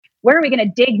where are we going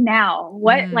to dig now?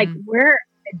 What, like, we're going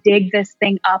to dig this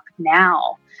thing up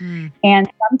now. And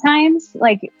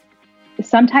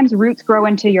sometimes roots grow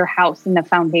into your house in the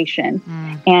foundation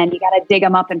and you got to dig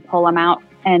them up and pull them out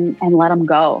and let them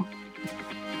go.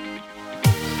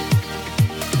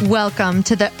 Welcome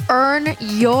to the Earn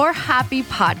Your Happy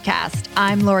podcast.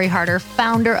 I'm Lori Harder,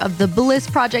 founder of The Bliss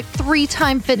Project,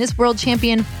 3-time fitness world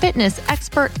champion, fitness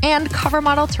expert, and cover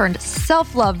model turned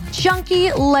self-love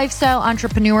junkie, lifestyle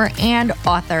entrepreneur, and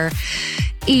author.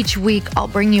 Each week, I'll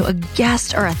bring you a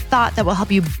guest or a thought that will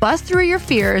help you bust through your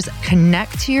fears,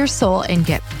 connect to your soul, and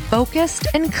get focused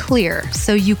and clear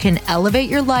so you can elevate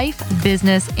your life,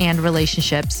 business, and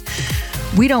relationships.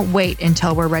 We don't wait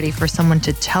until we're ready for someone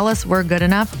to tell us we're good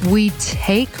enough. We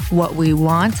take what we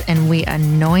want and we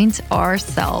anoint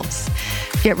ourselves.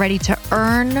 Get ready to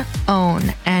earn,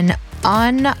 own, and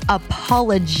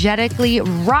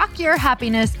unapologetically rock your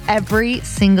happiness every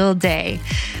single day.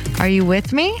 Are you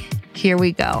with me? Here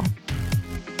we go.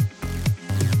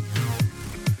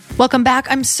 Welcome back.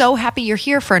 I'm so happy you're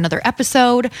here for another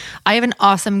episode. I have an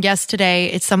awesome guest today.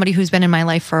 It's somebody who's been in my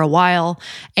life for a while,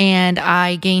 and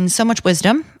I gain so much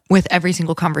wisdom with every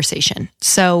single conversation.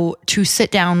 So to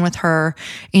sit down with her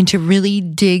and to really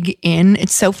dig in,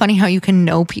 it's so funny how you can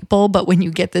know people, but when you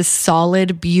get this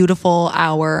solid, beautiful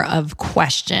hour of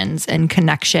questions and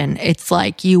connection, it's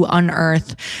like you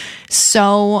unearth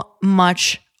so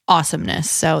much awesomeness.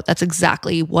 So that's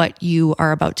exactly what you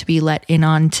are about to be let in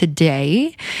on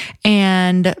today.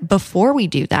 And before we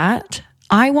do that,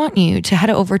 I want you to head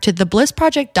over to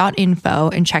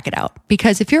theblissproject.info and check it out.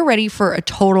 Because if you're ready for a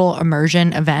total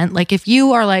immersion event, like if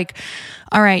you are like,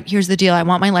 all right, here's the deal. I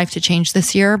want my life to change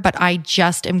this year, but I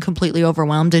just am completely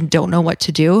overwhelmed and don't know what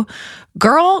to do.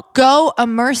 Girl, go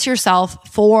immerse yourself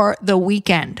for the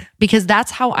weekend, because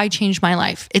that's how I changed my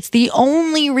life. It's the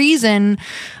only reason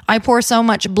I pour so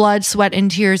much blood, sweat, and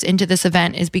tears into this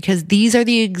event is because these are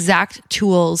the exact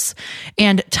tools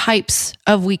and types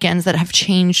of weekends that have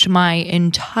changed my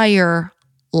entire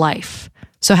life.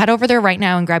 So head over there right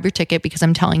now and grab your ticket, because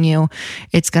I'm telling you,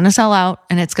 it's going to sell out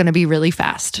and it's going to be really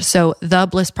fast. So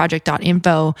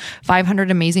theblissproject.info,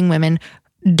 500 amazing women.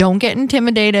 Don't get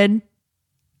intimidated,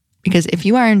 because if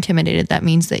you are intimidated, that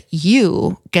means that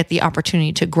you get the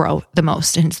opportunity to grow the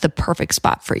most, and it's the perfect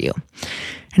spot for you.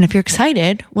 And if you're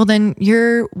excited, well, then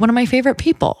you're one of my favorite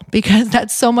people, because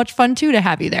that's so much fun too to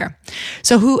have you there.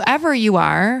 So whoever you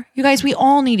are, you guys, we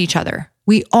all need each other.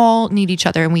 We all need each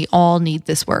other, and we all need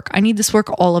this work. I need this work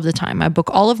all of the time. I book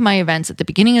all of my events at the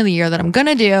beginning of the year that I'm going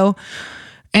to do,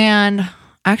 and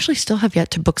I actually still have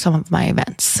yet to book some of my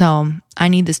events. So I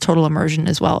need this total immersion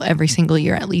as well every single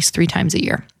year, at least 3 times a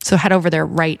year. So head over there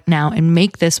right now and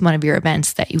make this one of your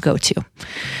events that you go to.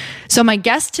 So my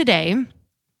guest today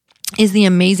is the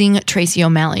amazing Tracy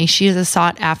O'Malley. She is a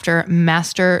sought-after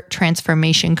master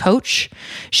transformation coach.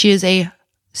 She is a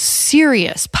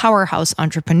serious powerhouse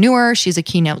entrepreneur. She's a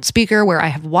keynote speaker where I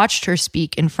have watched her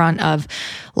speak in front of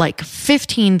like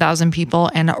 15,000 people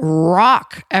and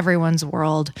rock everyone's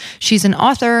world. She's an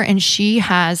author, and she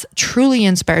has truly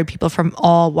inspired people from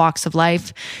all walks of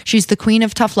life. She's the queen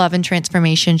of tough love and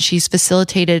transformation. She's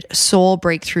facilitated soul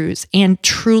breakthroughs and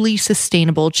truly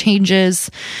sustainable changes.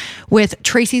 With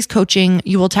Tracy's coaching,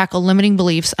 you will tackle limiting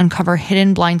beliefs, uncover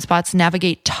hidden blind spots,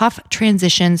 navigate tough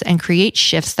transitions, and create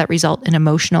shifts that result in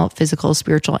emotional, physical,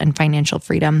 spiritual, and financial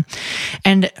freedom.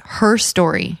 And her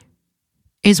story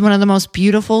is one of the most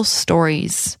beautiful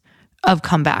stories of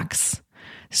comebacks.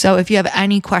 So if you have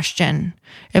any question,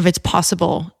 if it's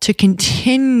possible to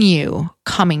continue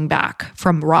coming back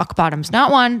from rock bottoms,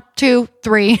 not 1, 2,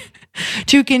 3,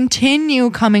 to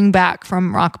continue coming back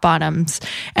from rock bottoms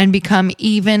and become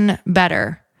even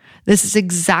better, this is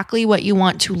exactly what you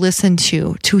want to listen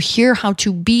to hear how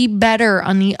to be better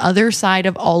on the other side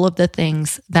of all of the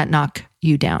things that knock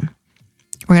you down.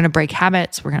 We're going to break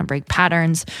habits. We're going to break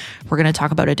patterns. We're going to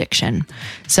talk about addiction.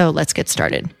 So let's get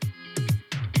started.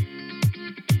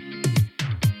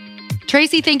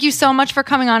 Tracy, thank you so much for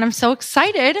coming on. I'm so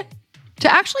excited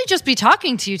to actually just be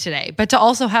talking to you today, but to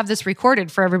also have this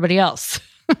recorded for everybody else.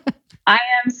 I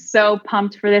am so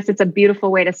pumped for this. It's a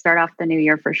beautiful way to start off the new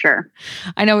year for sure.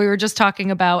 I know we were just talking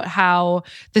about how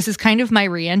this is kind of my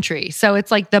reentry. So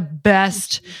it's like the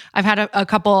best. I've had a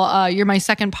couple, you're my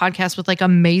second podcast with like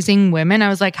amazing women. I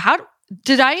was like, how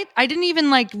did I didn't even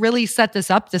like really set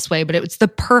this up this way, but it was the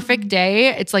perfect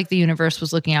day. It's like the universe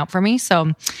was looking out for me.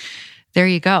 So there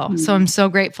you go. Mm-hmm. So I'm so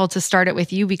grateful to start it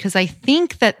with you, because I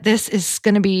think that this is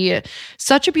going to be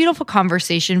such a beautiful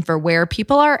conversation for where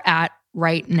people are at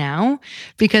right now,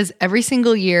 because every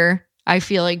single year I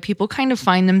feel like people kind of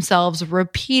find themselves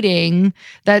repeating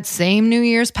that same New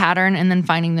Year's pattern and then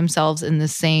finding themselves in the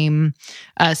same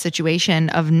situation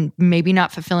of maybe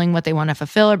not fulfilling what they want to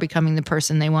fulfill or becoming the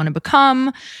person they want to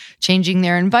become, changing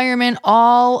their environment,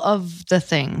 all of the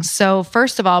things. So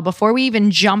first of all, before we even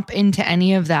jump into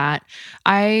any of that,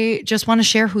 I just want to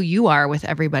share who you are with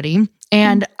everybody.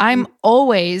 And I'm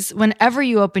always, whenever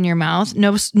you open your mouth,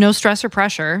 no stress or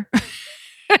pressure.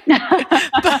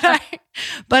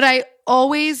 but I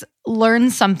always learn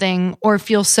something or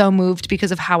feel so moved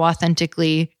because of how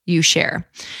authentically you share.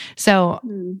 So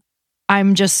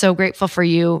I'm just so grateful for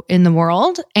you in the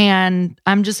world, and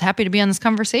I'm just happy to be on this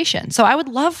conversation. So I would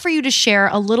love for you to share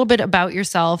a little bit about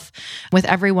yourself with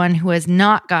everyone who has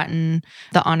not gotten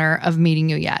the honor of meeting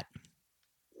you yet.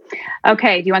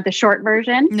 Okay. Do you want the short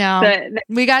version? No,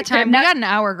 we got time. We got an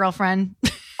hour, girlfriend.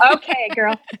 Okay,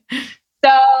 girl. So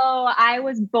I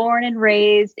was born and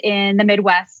raised in the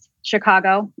Midwest,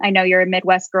 Chicago. I know you're a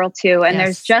Midwest girl too. And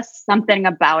there's just something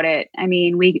about it. I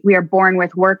mean, we are born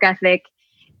with work ethic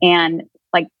and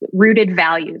like rooted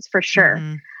values for sure.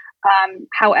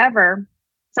 However,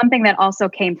 something that also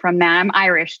came from that, I'm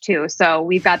Irish too. So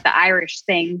we've got the Irish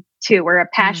thing too. We're a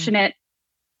passionate,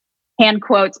 hand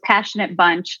quotes, passionate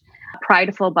bunch,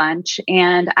 prideful bunch.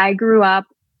 And I grew up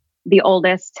the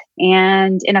oldest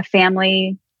and in a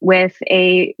family with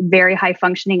a very high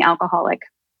functioning alcoholic.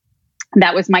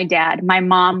 That was my dad. My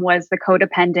mom was the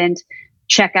codependent,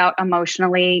 check out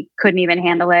emotionally, couldn't even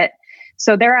handle it.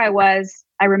 So there I was.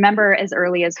 I remember as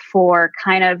early as 4,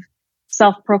 kind of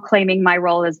self-proclaiming my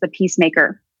role as the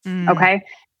peacemaker. Okay.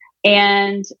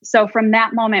 And so from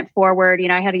that moment forward,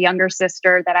 I had a younger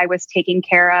sister that I was taking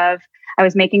care of. I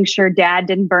was making sure dad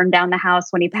didn't burn down the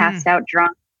house when he passed out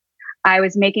drunk. I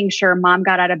was making sure mom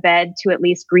got out of bed to at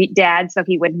least greet dad so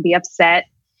he wouldn't be upset.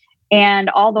 And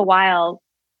all the while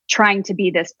trying to be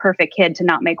this perfect kid to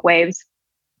not make waves.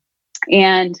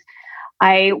 And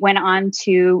I went on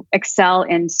to excel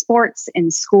in sports,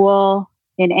 in school,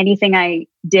 in anything I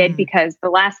did, because the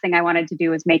last thing I wanted to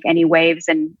do was make any waves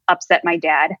and upset my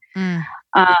dad.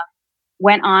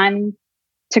 Went on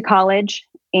to college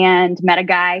and met a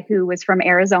guy who was from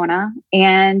Arizona,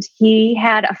 and he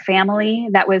had a family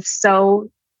that was so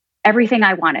everything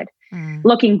I wanted.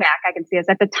 Looking back, I can see this.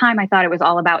 At the time, I thought it was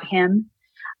all about him,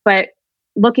 but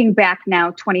looking back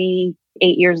now, 28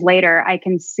 years later, I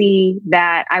can see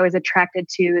that I was attracted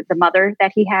to the mother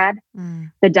that he had,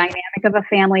 the dynamic of a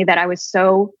family that I was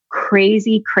so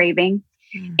crazy craving.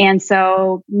 And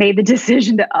so made the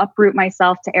decision to uproot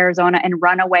myself to Arizona and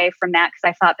run away from that,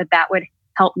 because I thought that that would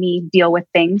help me deal with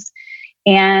things.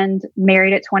 And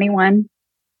married at 21.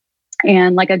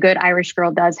 And like a good Irish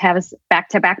girl does, have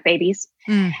back-to-back babies.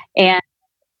 And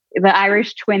the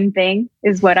Irish twin thing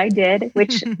is what I did,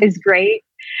 which is great.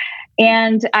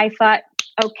 And I thought,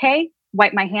 okay,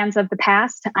 wipe my hands of the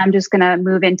past. I'm just going to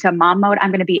move into mom mode.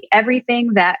 I'm going to be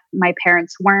everything that my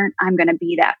parents weren't. I'm going to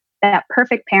be that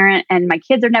perfect parent. And my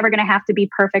kids are never going to have to be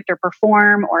perfect or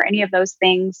perform or any of those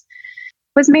things.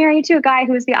 Was married to a guy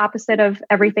who was the opposite of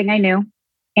everything I knew.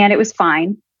 And it was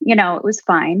fine. It was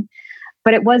fine.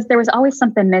 But there was always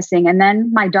something missing. And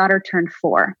then my daughter turned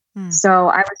 4. So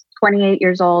I was 28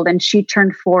 years old and she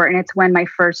turned 4. And it's when my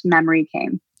first memory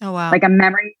came. Oh, wow. Like a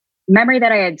memory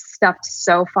that I had stuffed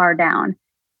so far down.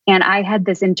 And I had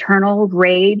this internal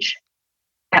rage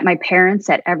at my parents,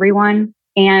 at everyone.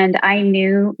 And I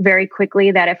knew very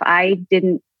quickly that if I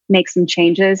didn't make some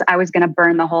changes, I was going to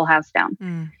burn the whole house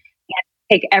down.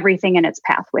 Take everything in its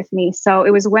path with me. So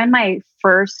it was when my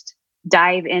first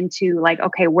dive into like,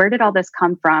 okay, where did all this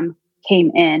come from,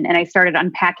 came in, and I started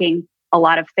unpacking a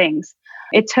lot of things.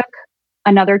 It took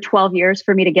another 12 years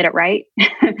for me to get it right.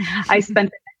 I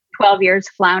spent 12 years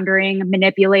floundering,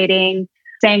 manipulating,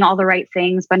 saying all the right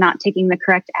things, but not taking the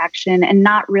correct action and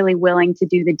not really willing to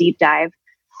do the deep dive.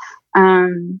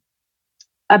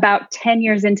 About 10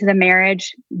 years into the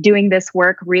marriage, doing this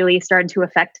work really started to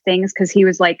affect things, because he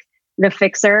was like the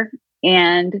fixer.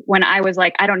 And when I was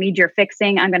like, I don't need your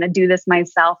fixing, I'm going to do this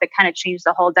myself, it kind of changed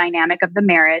the whole dynamic of the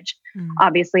marriage.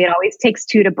 Obviously, it always takes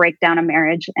 2 to break down a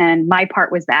marriage. And my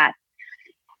part was that.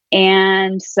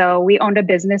 And so we owned a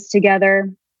business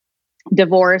together,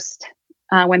 divorced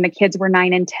when the kids were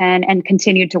 9 and 10, and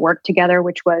continued to work together,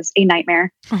 which was a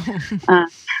nightmare.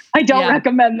 I don't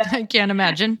recommend that. I can't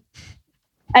imagine.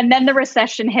 And then the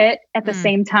recession hit at the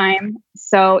same time.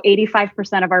 So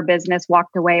 85% of our business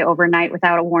walked away overnight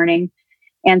without a warning.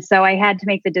 And so I had to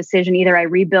make the decision, either I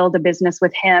rebuild a business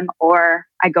with him or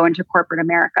I go into corporate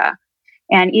America.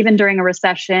 And even during a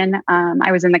recession,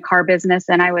 I was in the car business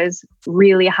and I was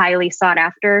really highly sought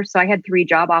after. So I had 3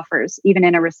 job offers, even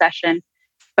in a recession.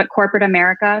 But corporate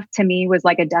America to me was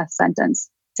like a death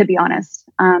sentence, to be honest.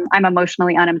 I'm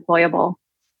emotionally unemployable.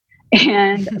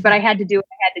 But I had to do what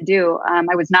I had to do.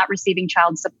 I was not receiving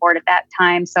child support at that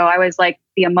time. So I was like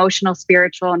the emotional,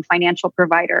 spiritual, and financial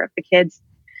provider of the kids.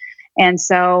 And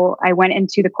so I went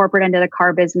into the corporate end of the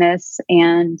car business,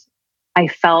 and I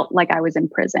felt like I was in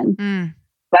prison.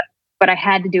 But I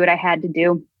had to do what I had to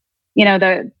do. You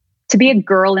know, to be a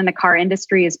girl in the car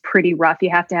industry is pretty rough. You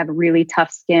have to have really tough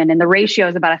skin, and the ratio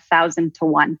is about 1,000 to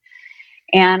 1.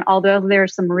 And although there are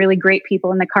some really great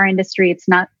people in the car industry, it's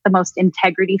not the most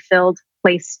integrity-filled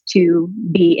place to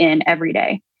be in every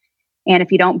day. And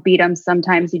if you don't beat them,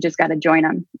 sometimes you just got to join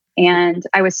them. And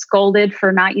I was scolded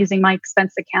for not using my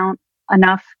expense account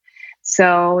enough.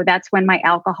 So that's when my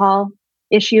alcohol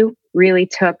issue really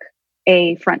took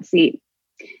a front seat.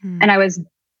 And I was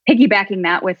piggybacking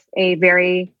that with a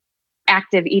very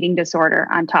active eating disorder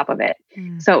on top of it.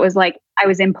 So it was like I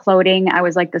was imploding. I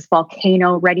was like this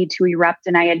volcano ready to erupt.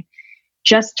 And I had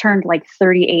just turned like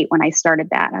 38 when I started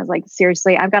that. I was like,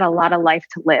 seriously, I've got a lot of life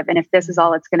to live. And if this is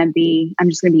all it's going to be, I'm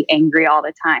just going to be angry all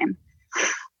the time.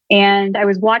 And I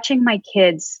was watching my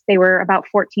kids. They were about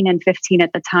 14 and 15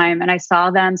 at the time. And I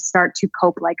saw them start to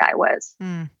cope like I was.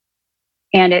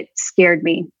 And it scared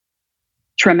me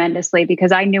tremendously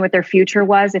because I knew what their future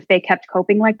was if they kept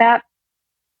coping like that.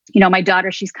 You know, my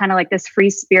daughter, she's kind of like this free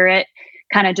spirit,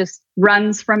 kind of just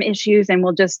runs from issues and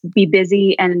will just be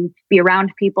busy and be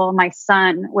around people. My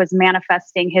son was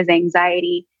manifesting his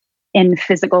anxiety in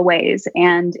physical ways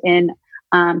and in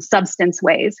substance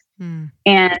ways.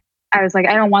 And I was like,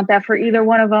 I don't want that for either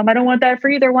one of them. I don't want that for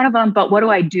either one of them. But what do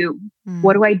I do?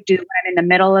 What do I do when I'm in the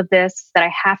middle of this, that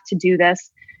I have to do this?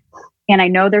 And I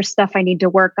know there's stuff I need to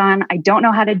work on. I don't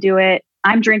know how to do it.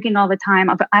 I'm drinking all the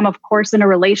time. I'm of course in a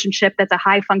relationship that's a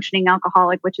high functioning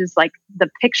alcoholic, which is like the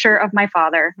picture of my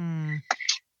father. And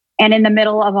in the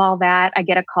middle of all that, I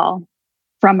get a call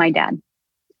from my dad.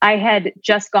 I had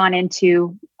just gone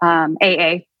into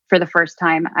AA for the first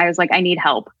time. I was like, I need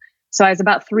help. So I was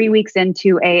about 3 weeks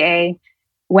into AA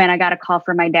when I got a call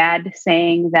from my dad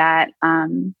saying that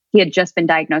he had just been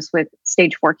diagnosed with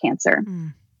stage 4 cancer.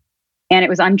 And it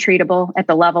was untreatable at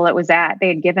the level it was at. They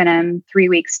had given him 3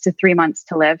 weeks to 3 months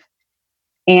to live.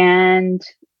 And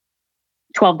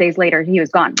 12 days later, he was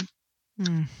gone.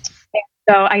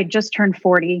 So I had just turned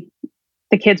 40.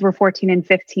 The kids were 14 and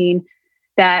 15.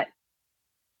 That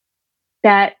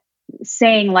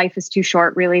saying life is too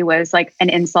short really was like an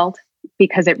insult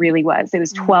because it really was. It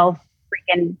was 12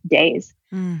 freaking days.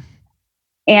 And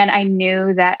I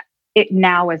knew that it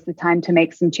now was the time to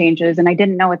make some changes. And I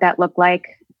didn't know what that looked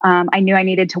like. I knew I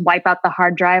needed to wipe out the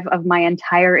hard drive of my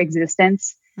entire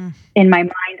existence in my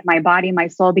mind, my body, my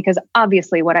soul, because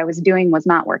obviously what I was doing was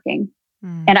not working.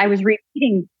 And I was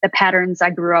repeating the patterns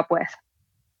I grew up with.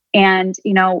 And,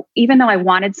 you know, even though I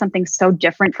wanted something so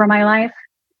different for my life,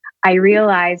 I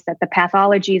realized that the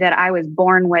pathology that I was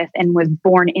born with and was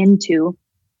born into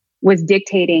was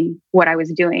dictating what I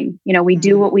was doing. You know, we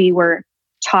do what we were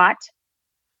taught,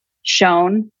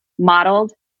 shown,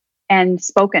 modeled, and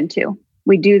spoken to.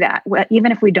 We do that,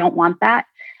 even if we don't want that,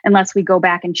 unless we go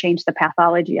back and change the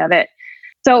pathology of it.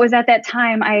 So it was at that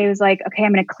time I was like, okay,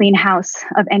 I'm going to clean house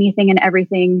of anything and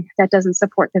everything that doesn't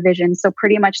support the vision. So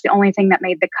pretty much the only thing that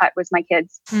made the cut was my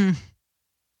kids.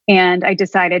 And I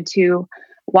decided to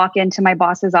walk into my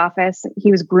boss's office. He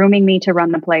was grooming me to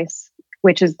run the place,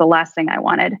 which is the last thing I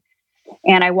wanted.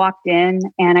 And I walked in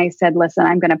and I said, listen,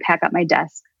 I'm going to pack up my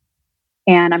desk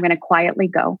and I'm going to quietly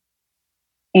go.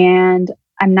 And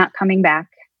I'm not coming back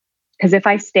because if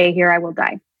I stay here, I will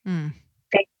die.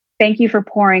 Thank you for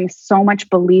pouring so much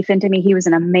belief into me. He was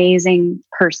an amazing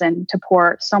person to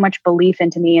pour so much belief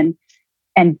into me.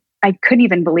 And I couldn't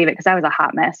even believe it because I was a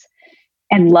hot mess,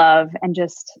 and love and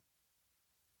just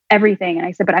everything. And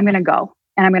I said, but I'm going to go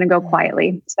and I'm going to go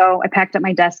quietly. So I packed up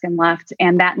my desk and left.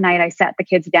 And that night I sat the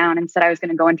kids down and said I was going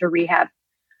to go into rehab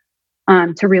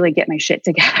to really get my shit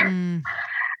together.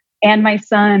 And my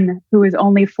son, who was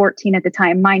only 14 at the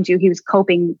time, mind you, he was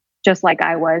coping just like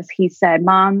I was. He said,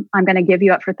 Mom, I'm going to give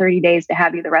you up for 30 days to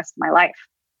have you the rest of my life.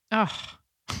 Oh,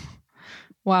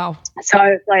 wow. So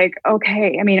I was like,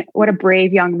 okay. I mean, what a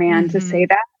brave young man to say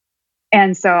that.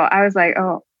 And so I was like,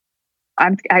 oh,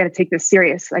 I got to take this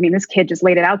serious. I mean, this kid just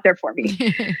laid it out there for me.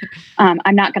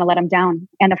 I'm not going to let him down.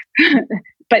 And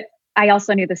but I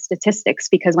also knew the statistics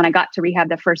because when I got to rehab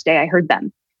the first day, I heard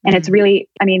them. And it's really,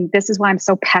 I mean, this is why I'm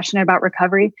so passionate about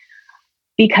recovery,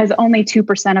 because only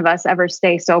 2% of us ever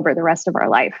stay sober the rest of our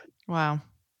life. Wow.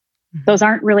 Those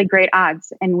aren't really great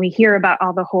odds. And we hear about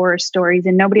all the horror stories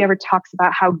and nobody ever talks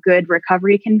about how good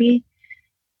recovery can be.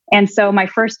 And so my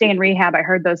first day in rehab, I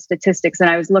heard those statistics and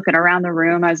I was looking around the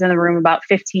room. I was in the room about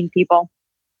 15 people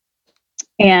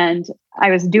and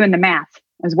I was doing the math.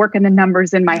 I was working the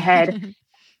numbers in my head.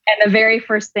 And the very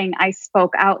first thing I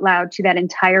spoke out loud to that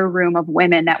entire room of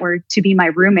women that were to be my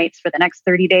roommates for the next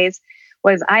 30 days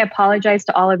was, I apologize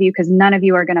to all of you because none of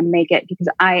you are going to make it because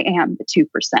I am the 2%.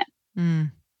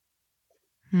 Mm.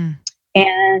 Mm.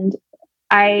 And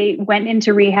I went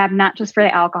into rehab, not just for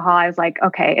the alcohol. I was like,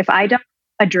 okay, if I don't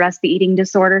address the eating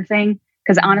disorder thing,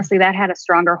 because honestly, that had a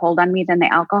stronger hold on me than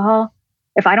the alcohol.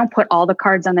 If I don't put all the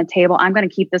cards on the table, I'm going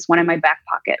to keep this one in my back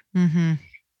pocket. Mm-hmm.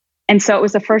 And so it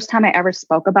was the first time I ever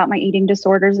spoke about my eating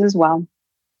disorders as well,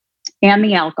 and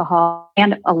the alcohol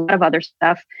and a lot of other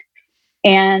stuff.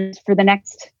 And for the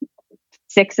next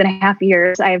 6.5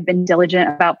 years, I have been diligent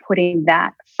about putting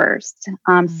that first.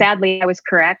 Sadly, I was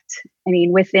correct. I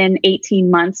mean, within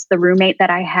 18 months, the roommate that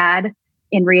I had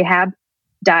in rehab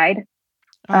died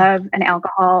of an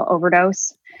alcohol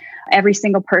overdose. Every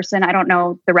single person, I don't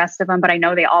know the rest of them, but I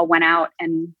know they all went out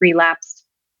and relapsed.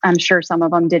 I'm sure some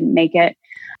of them didn't make it.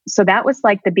 So that was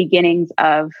like the beginnings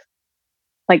of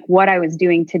like what I was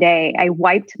doing today. I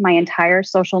wiped my entire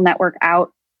social network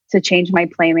out to change my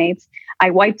playmates.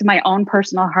 I wiped my own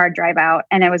personal hard drive out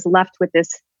and I was left with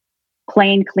this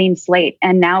plain, clean slate.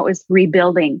 And now it was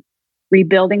rebuilding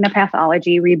the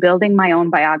pathology, rebuilding my own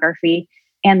biography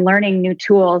and learning new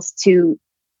tools to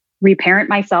reparent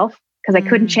myself because I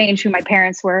couldn't change who my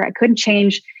parents were. I couldn't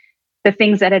change the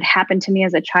things that had happened to me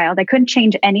as a child. I couldn't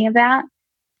change any of that,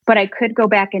 but I could go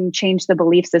back and change the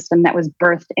belief system that was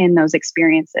birthed in those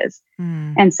experiences.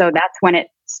 And so that's when it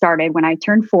started. When I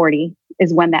turned 40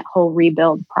 is when that whole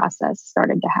rebuild process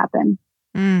started to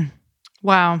happen.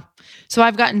 Wow. So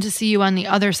I've gotten to see you on the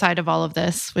other side of all of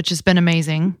this, which has been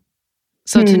amazing.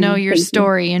 So to know your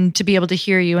story and to be able to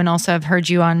hear you, and also I've heard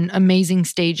you on amazing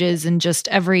stages, and just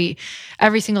every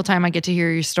single time I get to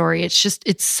hear your story,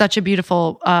 it's such a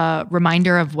beautiful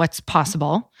reminder of what's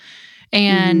possible.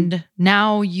 And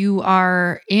now you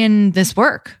are in this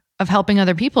work of helping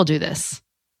other people do this.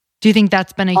 Do you think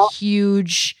that's been a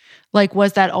huge, like,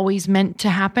 was that always meant to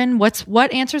happen?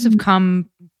 What answers have come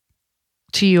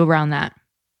to you around that?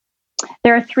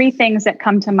 There are 3 things that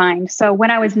come to mind. So when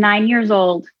I was 9 years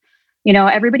old, you know,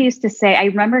 everybody used to say, I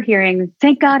remember hearing,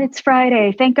 thank God it's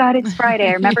Friday. Thank God it's Friday.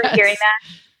 I remember hearing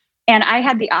that. And I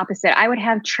had the opposite. I would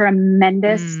have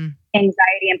tremendous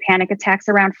anxiety and panic attacks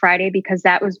around Friday because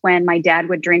that was when my dad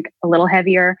would drink a little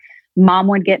heavier. Mom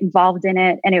would get involved in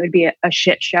it and it would be a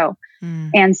shit show.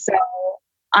 And so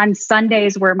on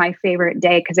Sundays were my favorite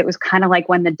day because it was kind of like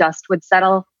when the dust would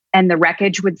settle and the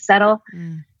wreckage would settle.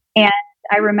 And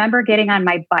I remember getting on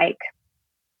my bike.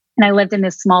 And I lived in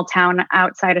this small town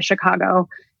outside of Chicago.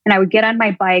 And I would get on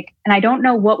my bike, and I don't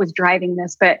know what was driving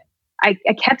this, but I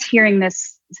kept hearing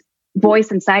this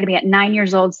voice inside of me at 9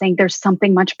 years old saying, there's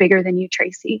something much bigger than you,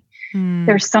 Tracy.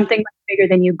 There's something much bigger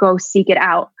than you. Go seek it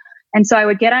out. And so I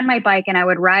would get on my bike and I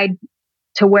would ride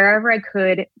to wherever I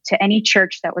could, to any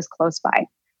church that was close by.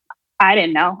 I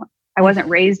didn't know. I wasn't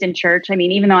raised in church. I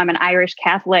mean, even though I'm an Irish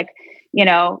Catholic, you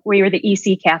know, we were the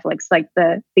EC Catholics, like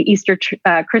the Easter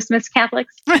Christmas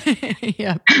Catholics.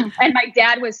 Yeah. And my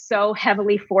dad was so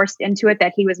heavily forced into it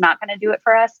that he was not going to do it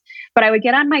for us. But I would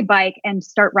get on my bike and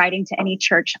start riding to any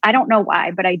church. I don't know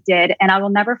why, but I did. And I will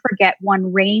never forget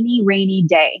one rainy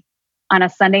day on a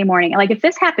Sunday morning. Like if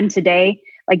this happened today,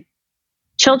 like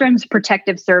Children's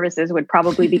Protective Services would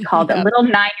probably be called. A little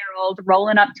 9-year-old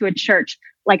rolling up to a church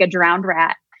like a drowned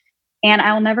rat. And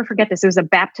I'll never forget this. It was a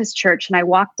Baptist church. And I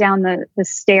walked down the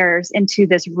stairs into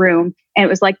this room. And it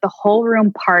was like the whole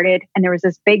room parted. And there was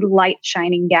this big light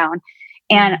shining down.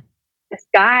 And this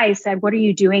guy said, what are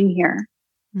you doing here?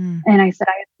 And I said,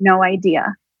 I have no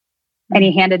idea. And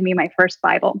he handed me my first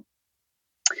Bible.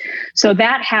 So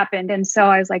that happened. And so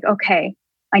I was like, okay,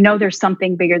 I know there's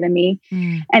something bigger than me.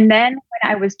 And then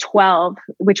when I was 12,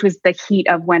 which was the heat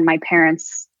of when my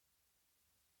parents'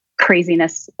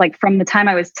 craziness, like from the time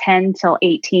I was 10 till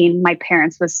 18, my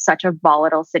parents was such a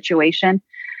volatile situation.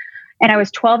 And I was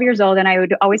 12 years old and I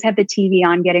would always have the TV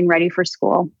on getting ready for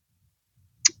school.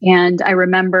 And I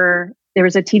remember there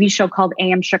was a TV show called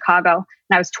AM Chicago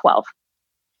and I was 12,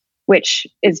 which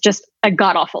is just a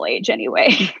god awful age anyway.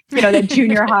 You know, the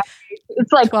junior high.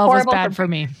 It's like 12 horrible. Was bad for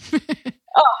me.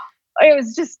 It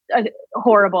was just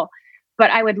horrible. But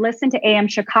I would listen to AM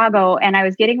Chicago and I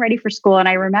was getting ready for school. And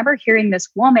I remember hearing this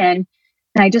woman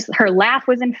and her laugh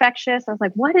was infectious. I was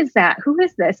like, what is that? Who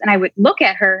is this? And I would look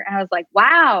at her and I was like,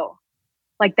 wow,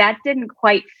 like that didn't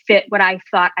quite fit what I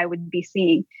thought I would be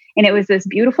seeing. And it was this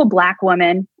beautiful Black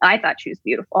woman. I thought she was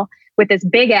beautiful with this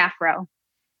big afro.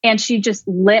 And she just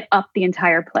lit up the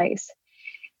entire place.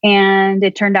 And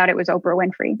it turned out it was Oprah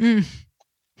Winfrey. Mm.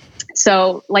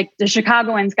 So like the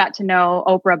Chicagoans got to know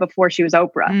Oprah before she was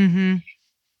Oprah. Mm-hmm.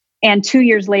 And 2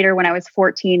 years later, when I was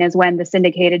 14, is when the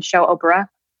syndicated show Oprah,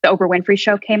 the Oprah Winfrey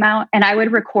Show, came out. And I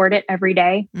would record it every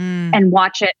day and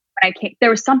watch it when I came. There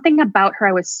was something about her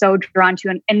I was so drawn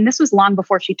to. And this was long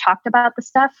before she talked about the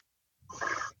stuff.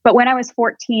 But when I was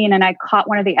 14 and I caught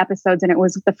one of the episodes, and it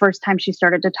was the first time she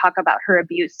started to talk about her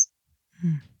abuse.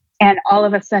 And all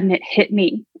of a sudden it hit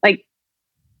me like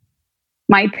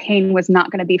my pain was not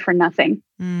going to be for nothing.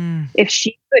 If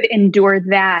she could endure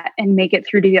that and make it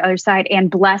through to the other side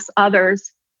and bless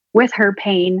others with her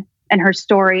pain and her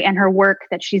story and her work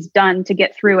that she's done to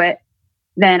get through it,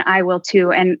 then I will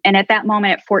too. And at that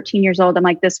moment at 14 years old, I'm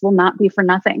like, this will not be for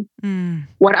nothing.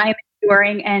 What I'm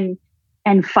enduring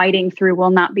and fighting through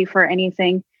will not be for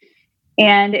anything.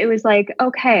 And it was like,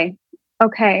 okay,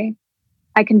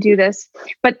 I can do this.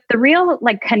 But the real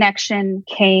like connection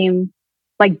came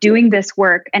like doing this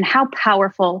work and how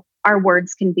powerful our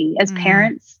words can be as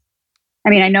parents. I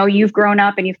mean, I know you've grown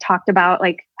up and you've talked about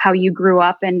like how you grew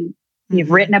up and you've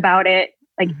written about it.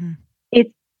 Like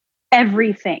it's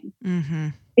everything.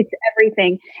 It's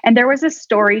everything. And there was a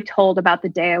story told about the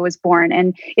day I was born.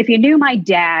 And if you knew my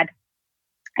dad,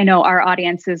 I know our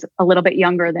audience is a little bit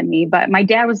younger than me, but my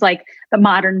dad was like the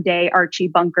modern day Archie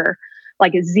Bunker,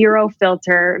 like a zero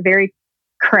filter, very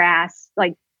crass,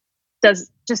 like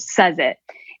just says it.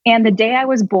 And the day I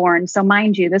was born, so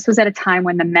mind you, this was at a time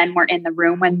when the men weren't in the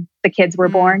room when the kids were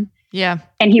born. Yeah.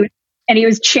 And he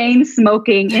was chain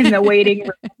smoking in the waiting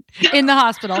room. In the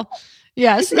hospital.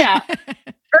 Yes. Yeah.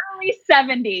 Early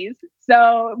 70s.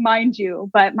 So mind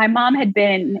you, but my mom had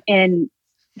been in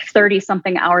 30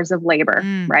 something hours of labor,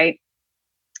 right?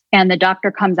 And the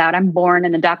doctor comes out, I'm born,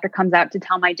 and the doctor comes out to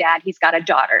tell my dad he's got a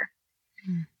daughter.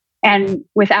 And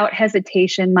without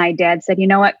hesitation, my dad said, you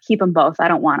know what? Keep them both. I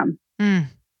don't want them.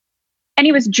 And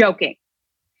he was joking.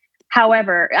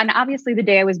 However, and obviously the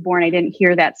day I was born, I didn't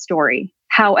hear that story.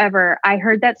 However, I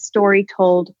heard that story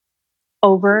told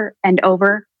over and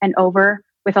over and over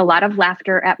with a lot of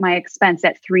laughter at my expense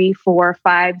at 3, 4,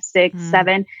 5, 6,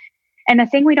 7. And the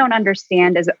thing we don't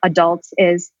understand as adults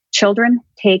is children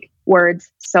take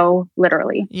words so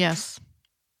literally. Yes.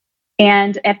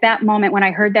 And at that moment, when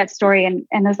I heard that story and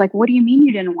I was like, what do you mean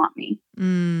you didn't want me?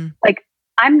 Like,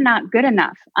 I'm not good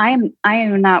enough. I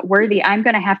am not worthy. I'm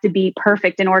going to have to be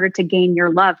perfect in order to gain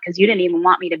your love because you didn't even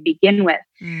want me to begin with.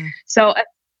 So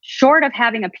short of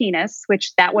having a penis,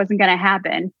 which that wasn't going to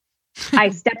happen, I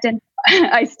stepped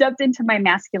into my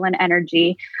masculine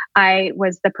energy. I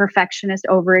was the perfectionist,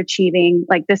 overachieving.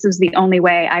 Like this is the only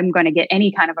way I'm going to get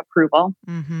any kind of approval.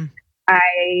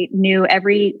 I knew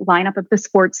every lineup of the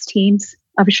sports teams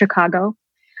of Chicago.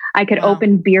 I could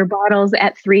open beer bottles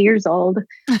at 3 years old,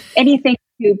 anything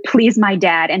to please my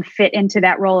dad and fit into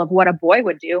that role of what a boy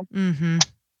would do.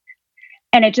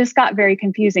 And it just got very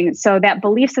confusing. So that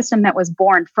belief system that was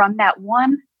born from that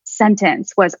one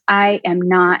sentence was, I am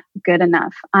not good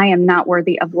enough. I am not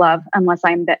worthy of love unless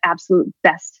I'm the absolute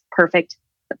best, perfect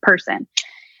person.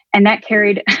 And that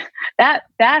carried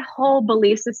that whole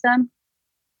belief system.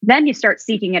 Then you start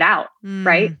seeking it out,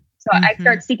 right? So I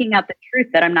start seeking out the truth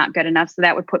that I'm not good enough. So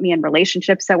that would put me in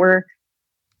relationships that were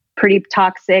pretty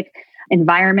toxic,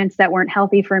 environments that weren't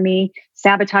healthy for me,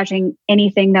 sabotaging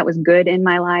anything that was good in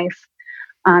my life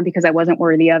because I wasn't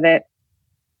worthy of it.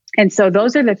 And so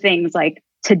those are the things like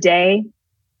today,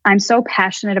 I'm so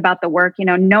passionate about the work,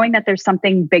 knowing that there's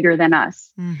something bigger than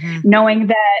us, knowing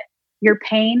that your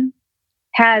pain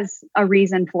has a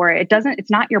reason for it.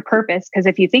 It's not your purpose. Because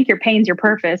if you think your pain's your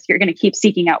purpose, you're going to keep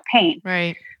seeking out pain.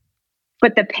 Right.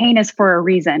 But the pain is for a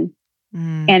reason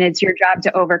and it's your job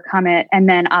to overcome it. And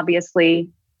then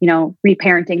obviously,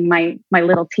 reparenting my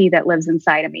little T that lives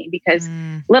inside of me because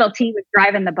little T was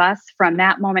driving the bus from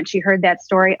that moment she heard that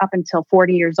story up until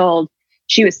 40 years old.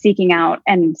 She was seeking out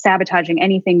and sabotaging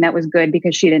anything that was good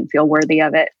because she didn't feel worthy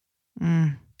of it.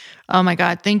 Oh my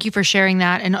God. Thank you for sharing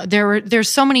that. And there's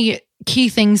so many key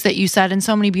things that you said and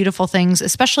so many beautiful things,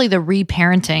 especially the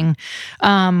reparenting,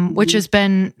 which has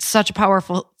been such a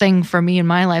powerful thing for me in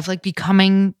my life, like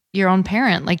becoming your own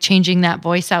parent, like changing that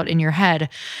voice out in your head.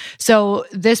 So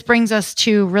this brings us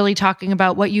to really talking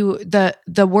about what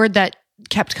the word that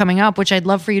kept coming up, which I'd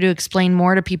love for you to explain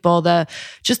more to people,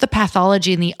 just the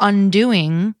pathology and the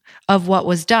undoing of what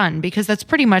was done, because that's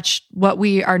pretty much what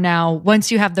we are now.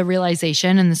 Once you have the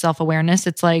realization and the self-awareness,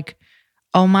 it's like,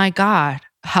 oh my God,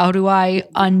 how do I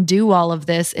undo all of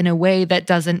this in a way that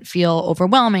doesn't feel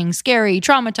overwhelming, scary,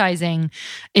 traumatizing?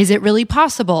 Is it really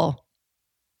possible?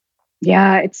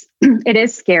 Yeah, it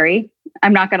is scary.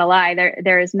 I'm not going to lie,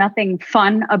 there is nothing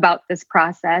fun about this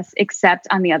process, except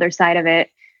on the other side of it,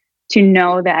 to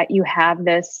know that you have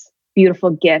this beautiful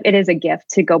gift. It is a gift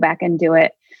to go back and do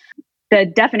it. The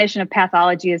definition of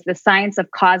pathology is the science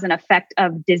of cause and effect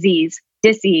of disease,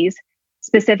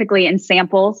 specifically in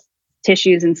samples,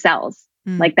 tissues, and cells.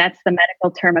 Like that's the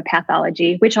medical term of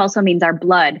pathology, which also means our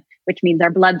blood, which means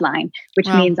our bloodline, which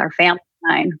means our family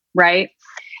line, right?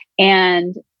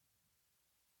 And,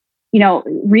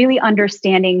 really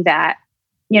understanding that,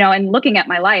 and looking at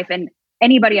my life and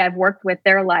anybody I've worked with,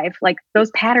 their life, like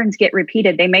those patterns get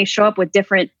repeated. They may show up with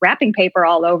different wrapping paper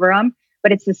all over them,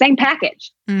 but it's the same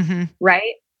package,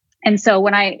 right? And so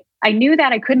when I knew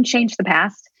that I couldn't change the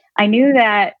past, I knew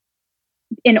that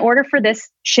in order for this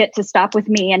shit to stop with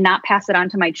me and not pass it on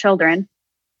to my children,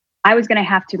 I was going to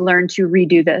have to learn to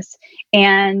redo this.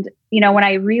 And, when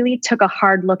I really took a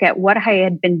hard look at what I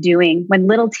had been doing when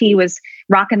little T was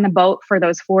rocking the boat for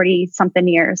those 40 something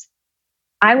years,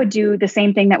 I would do the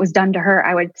same thing that was done to her.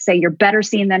 I would say, you're better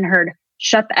seen than heard.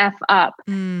 Shut the F up.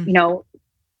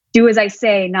 Do as I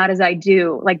say, not as I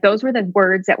do. Like those were the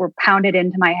words that were pounded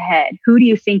into my head. Who do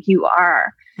you think you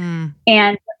are?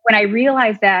 And when I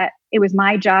realized that it was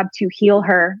my job to heal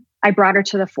her, I brought her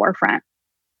to the forefront.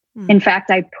 In fact,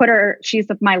 she's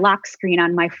my lock screen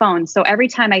on my phone. So every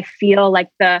time I feel like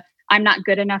I'm not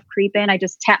good enough creep in, I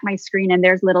just tap my screen and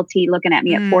there's little T looking at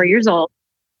me at 4 years old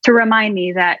to remind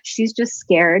me that she's just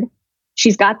scared.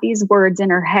 She's got these words in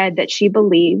her head that she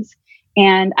believes.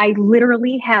 And I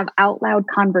literally have out loud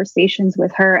conversations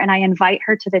with her and I invite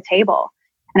her to the table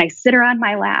and I sit her on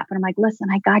my lap and I'm like, listen,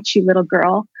 I got you, little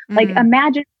girl. Like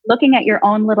imagine looking at your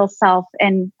own little self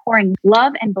and pouring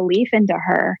love and belief into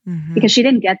her because she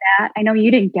didn't get that. I know you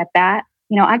didn't get that.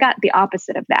 I got the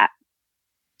opposite of that.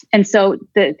 And so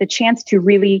the chance to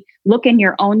really look in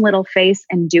your own little face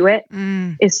and do it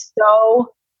is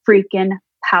so freaking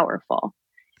powerful.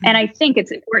 And I think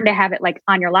it's important to have it like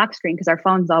on your lock screen because our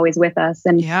phone's always with us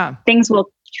and things will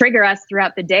trigger us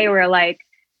throughout the day. We're like,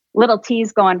 little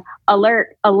T's going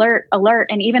alert, alert, alert.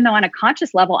 And even though on a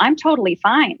conscious level, I'm totally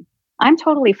fine,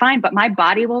 but my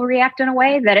body will react in a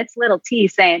way that it's little T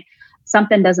saying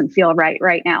something doesn't feel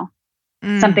right now.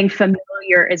 Something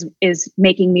familiar is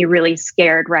making me really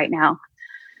scared right now.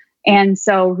 And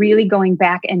so really going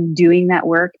back and doing that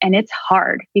work. And it's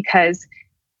hard because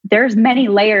there's many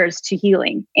layers to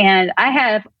healing. And I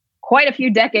have quite a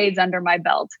few decades under my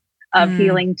belt of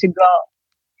healing to go.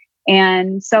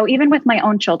 And so even with my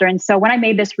own children, so when I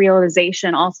made this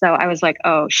realization also, I was like,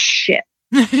 oh shit,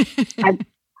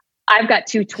 I've got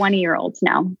two 20-year-olds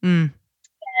now.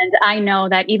 And I know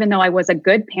that even though I was a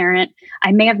good parent,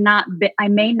 I may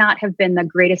not have been the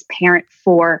greatest parent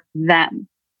for them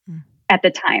at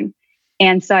the time.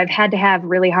 And so I've had to have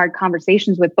really hard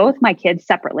conversations with both my kids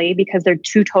separately because they're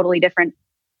two totally different,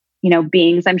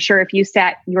 beings. I'm sure if you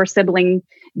sat your sibling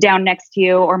down next to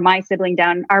you or my sibling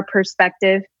down, our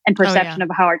perspective and perception of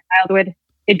how our child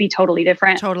it'd be totally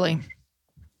different. Totally.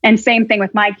 And same thing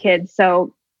with my kids.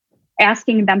 So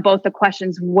asking them both the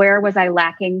questions, where was I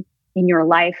lacking in your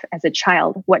life as a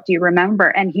child? What do you remember?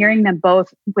 And hearing them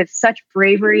both with such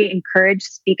bravery and courage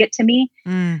speak it to me.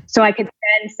 So I could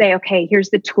then say, okay,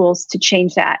 here's the tools to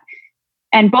change that.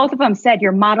 And both of them said,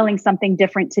 you're modeling something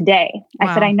different today.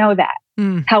 I said, I know that.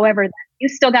 However, you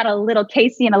still got a little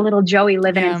Casey and a little Joey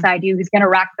living inside you who's going to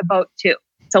rock the boat too.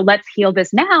 So let's heal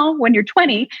this now when you're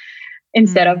 20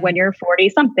 instead of when you're 40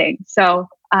 something. So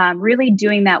really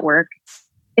doing that work.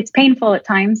 It's painful at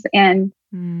times. And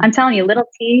I'm telling you, little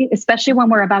T, especially when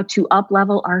we're about to up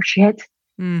level our shit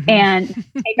and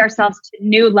take ourselves to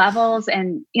new levels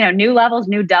and, new levels,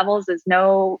 new devils is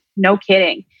no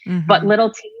kidding. But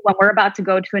little T, when we're about to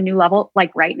go to a new level,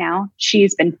 like right now,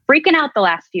 she's been freaking out the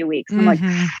last few weeks. I'm like,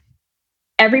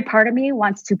 every part of me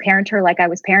wants to parent her like I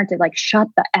was parented, like shut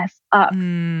the F up.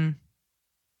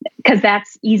 Because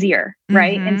that's easier,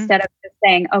 right? Instead of just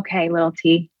saying, okay, little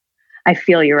T, I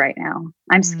feel you right now.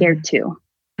 I'm scared too.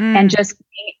 And just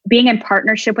being in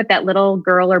partnership with that little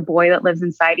girl or boy that lives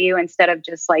inside you instead of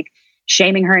just like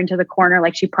shaming her into the corner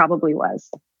like she probably was.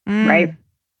 Right.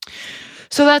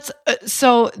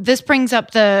 So this brings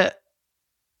up the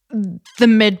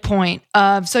midpoint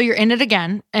of, so you're in it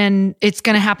again and it's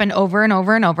going to happen over and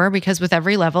over and over because with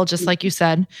every level, just like you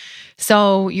said,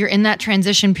 so you're in that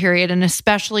transition period. And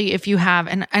especially if you have,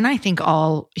 and I think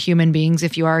all human beings,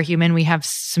 if you are a human, we have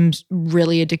some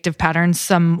really addictive patterns,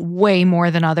 some way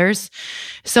more than others.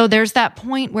 So there's that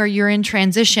point where you're in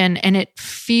transition and it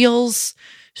feels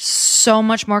so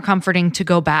much more comforting to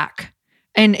go back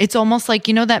And it's almost like,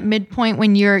 that midpoint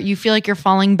when you feel like you're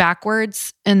falling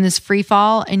backwards in this free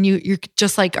fall and you're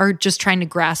just like, are just trying to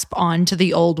grasp on to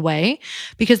the old way,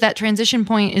 because that transition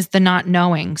point is the not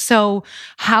knowing. So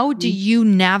how do you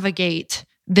navigate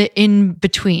the in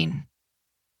between?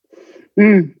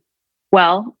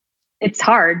 Well, it's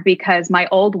hard because my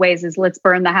old ways is let's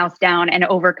burn the house down and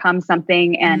overcome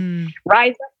something and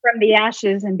rise up from the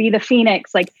ashes and be the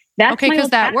phoenix. Like that's okay.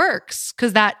 Cause that works.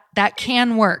 Cause that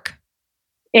can work.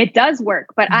 It does work,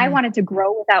 but I wanted to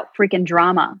grow without freaking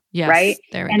drama. Yes, right.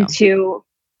 There we and go. To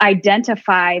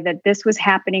identify that this was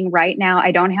happening right now.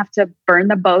 I don't have to burn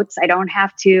the boats. I don't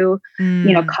have to,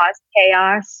 cause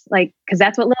chaos. Like, cause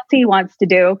that's what Lil T wants to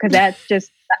do. Cause that's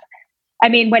just, I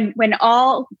mean,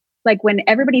 when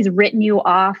everybody's written you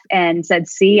off and said,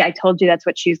 see, I told you that's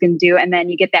what she's going to do. And then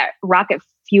you get that rocket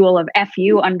fuel of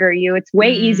FU under you. It's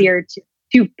way easier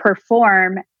to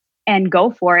perform and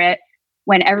go for it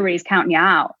when everybody's counting you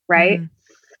out. Right.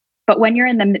 But when you're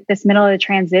in this middle of the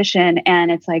transition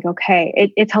and it's like,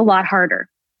 okay, it's a lot harder.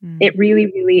 It really,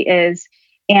 really is.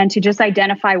 And to just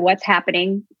identify what's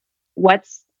happening,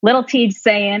 what's little T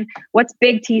saying, what's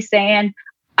big T saying.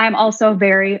 I'm also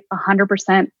very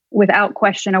 100% without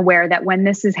question aware that when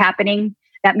this is happening,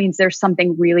 that means there's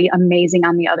something really amazing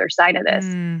on the other side of this.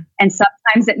 And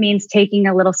sometimes it means taking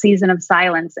a little season of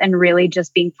silence and really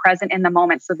just being present in the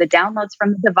moment so the downloads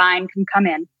from the divine can come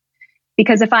in.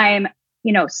 Because if I'm,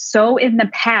 so in the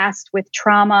past with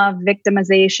trauma,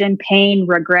 victimization, pain,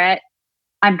 regret,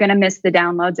 I'm going to miss the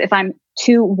downloads. If I'm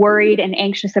too worried and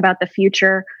anxious about the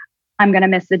future, I'm going to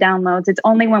miss the downloads. It's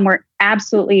only when we're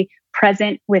absolutely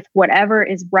present with whatever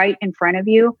is right in front of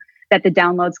you that the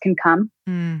downloads can come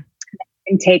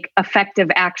and take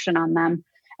effective action on them.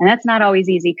 And that's not always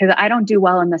easy because I don't do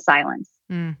well in the silence.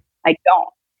 I don't.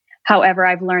 However,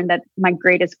 I've learned that my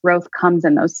greatest growth comes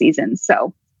in those seasons.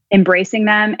 So embracing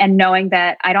them and knowing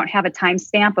that I don't have a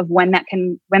timestamp of when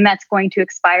that's going to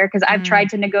expire. Cause I've tried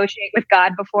to negotiate with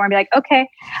God before and be like, okay,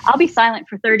 I'll be silent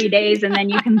for 30 days. And then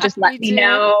you can just let me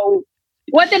know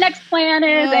what the next plan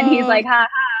is. And he's like,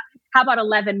 how about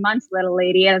 11 months, little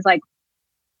lady? And I was like,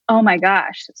 oh my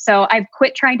gosh. So I've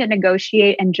quit trying to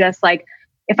negotiate and just like,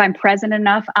 if I'm present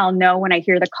enough, I'll know when I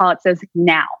hear the call, it says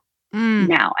now.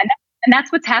 And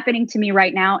that's what's happening to me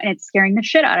right now. And it's scaring the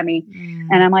shit out of me.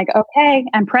 And I'm like, okay,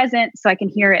 I'm present so I can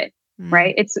hear it.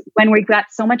 Right. It's when we've got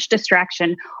so much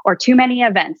distraction or too many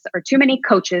events or too many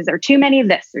coaches or too many of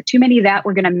this or too many of that,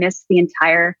 we're going to miss the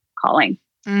entire calling.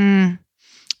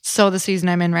 So the season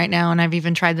I'm in right now, and I've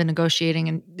even tried the negotiating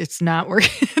and it's not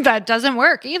working. That doesn't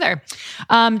work either.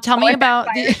 Tell me about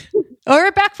or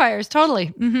it backfires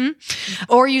totally.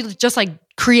 Or you just like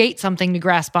create something to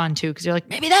grasp onto because you're like,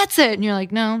 maybe that's it. And you're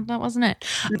like, no, that wasn't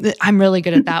it. I'm really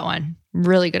good at that one.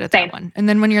 Really good at that one. And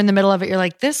then when you're in the middle of it, you're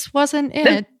like, this wasn't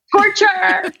it.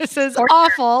 Torture. This is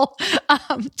awful.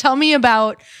 Tell me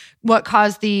about what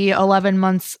caused the 11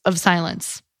 months of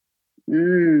silence.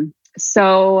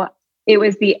 So it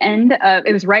was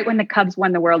it was right when the Cubs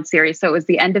won the World Series. So it was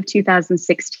the end of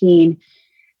 2016.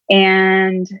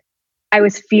 And I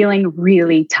was feeling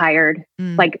really tired,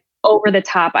 like over the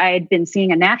top. I had been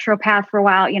seeing a naturopath for a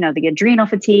while, the adrenal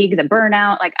fatigue, the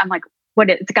burnout. Like, I'm like,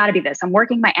 it's gotta be this. I'm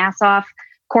working my ass off.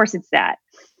 Of course it's that,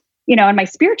 and my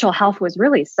spiritual health was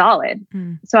really solid.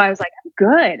 So I was like, I'm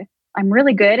good. I'm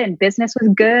really good. And business was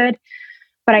good.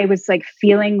 But I was like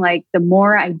feeling like the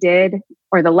more I did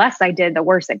or the less I did, the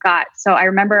worse it got. So I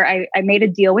remember I made a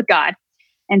deal with God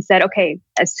and said, okay,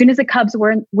 as soon as the Cubs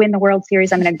win the World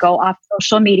Series, I'm going to go off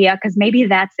social media because maybe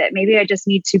that's it. Maybe I just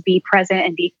need to be present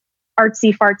and be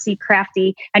artsy, fartsy,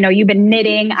 crafty. I know you've been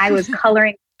knitting. I was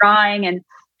coloring, drawing, and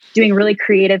doing really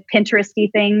creative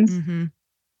Pinteresty things.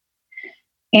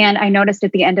 And I noticed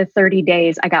at the end of 30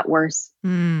 days, I got worse.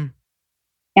 And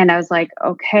I was like,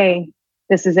 okay,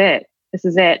 this is it. This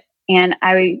is it. And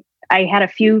I had a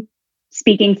few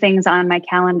speaking things on my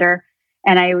calendar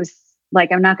and I was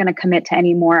like, I'm not going to commit to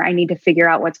any more. I need to figure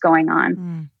out what's going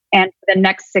on. And for the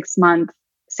next 6 months,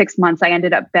 I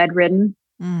ended up bedridden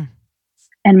and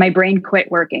my brain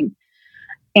quit working.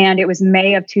 And it was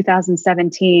May of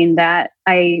 2017 that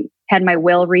I had my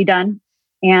will redone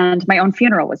and my own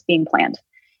funeral was being planned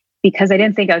because I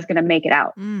didn't think I was going to make it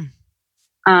out.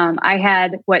 I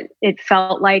had what it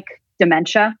felt like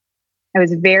dementia. I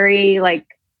was very like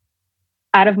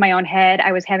out of my own head.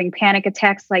 I was having panic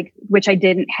attacks, which I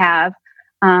didn't have.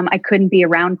 I couldn't be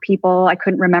around people. I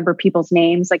couldn't remember people's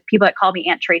names. Like people that called me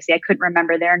Aunt Tracy, I couldn't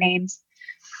remember their names.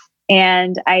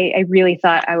 And I really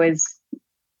thought I was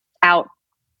out.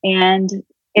 And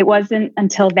it wasn't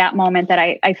until that moment that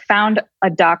I found a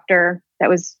doctor that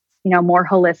was, more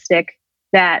holistic,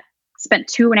 that spent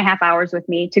 2.5 hours with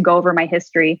me to go over my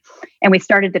history. And we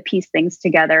started to piece things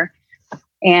together.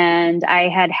 And I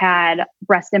had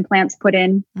breast implants put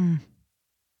in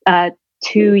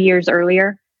 2 years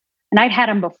earlier. And I'd had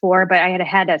them before, but I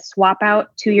had a swap out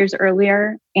 2 years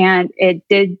earlier, and it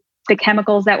did the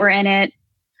chemicals that were in it.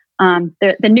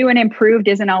 The new and improved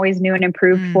isn't always new and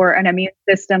improved for an immune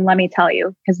system, let me tell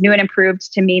you, because new and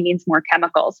improved to me means more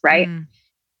chemicals, right?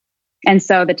 And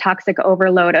so the toxic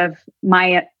overload of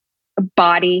my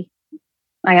body,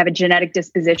 I have a genetic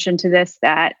disposition to this,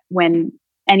 that when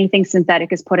anything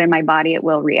synthetic is put in my body, it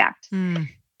will react. And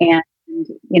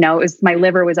my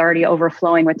liver was already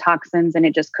overflowing with toxins and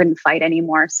it just couldn't fight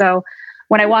anymore. So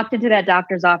when I walked into that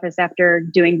doctor's office after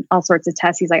doing all sorts of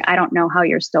tests, he's like, I don't know how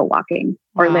you're still walking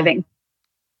or living.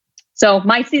 So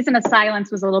my season of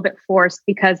silence was a little bit forced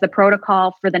because the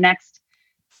protocol for the next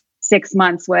 6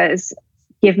 months was,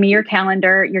 give me your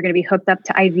calendar. You're going to be hooked up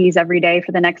to IVs every day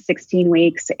for the next 16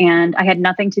 weeks. And I had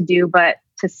nothing to do but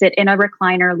to sit in a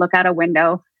recliner, look out a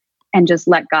window, and just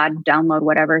let God download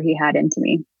whatever he had into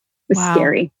me. It was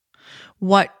scary.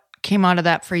 What came out of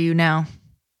that for you now?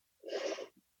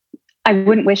 I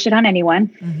wouldn't wish it on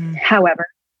anyone. However,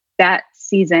 that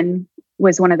season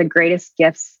was one of the greatest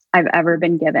gifts I've ever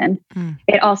been given.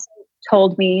 It also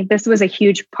told me, this was a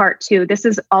huge part too. This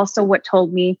is also what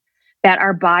told me that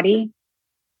our body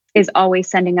is always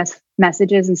sending us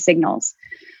messages and signals.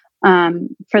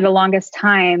 For the longest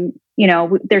time,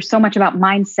 there's so much about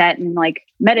mindset and like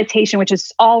meditation, which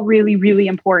is all really, really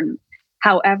important.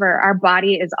 However, our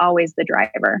body is always the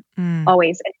driver,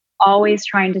 always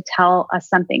trying to tell us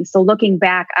something. So looking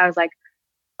back, I was like,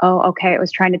 oh, okay, it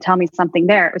was trying to tell me something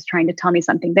there. It was trying to tell me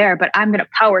something there, but I'm going to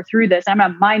power through this. I'm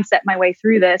going to mindset my way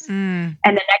through this. And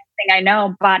the next thing I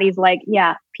know, body's like,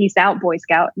 yeah, peace out, Boy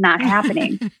Scout, not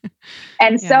happening.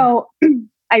 And so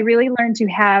I really learned to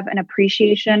have an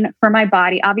appreciation for my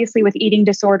body, obviously with eating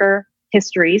disorder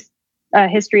history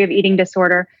of eating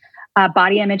disorder.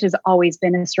 Body image has always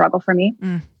been a struggle for me.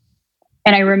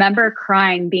 And I remember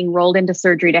crying, being rolled into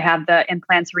surgery to have the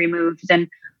implants removed and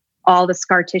all the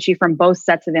scar tissue from both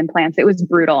sets of implants. It was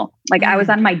brutal. Like I was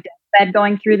on my deathbed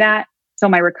going through that. So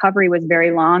my recovery was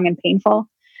very long and painful.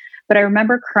 But I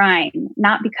remember crying,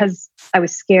 not because I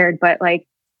was scared, but like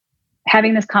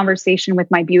having this conversation with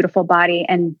my beautiful body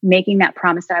and making that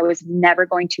promise that I was never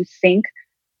going to think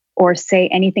or say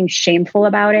anything shameful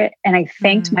about it. And I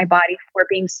thanked my body for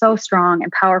being so strong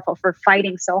and powerful, for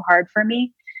fighting so hard for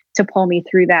me to pull me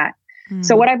through that.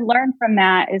 So what I've learned from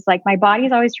that is like, my body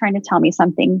is always trying to tell me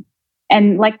something.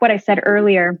 And like what I said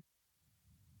earlier,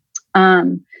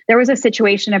 there was a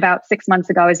situation about 6 months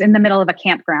ago. I was in the middle of a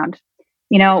campground,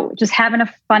 just having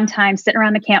a fun time, sitting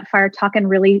around the campfire, talking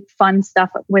really fun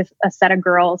stuff with a set of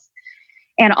girls.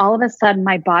 And all of a sudden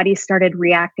my body started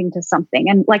reacting to something.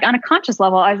 And like on a conscious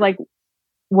level, I was like,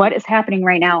 what is happening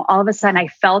right now? All of a sudden I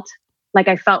felt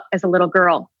as a little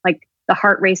girl, like the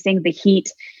heart racing, the heat,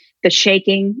 the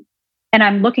shaking. And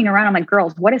I'm looking around, I'm like,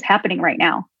 girls, what is happening right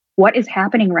now? What is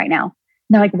happening right now? And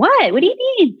they're like, what? What do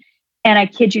you mean? And I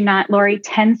kid you not, Lori,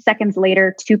 10 seconds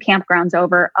later, 2 campgrounds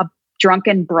over, a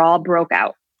drunken brawl broke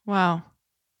out. Wow.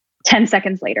 10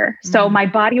 seconds later. So my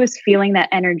body was feeling that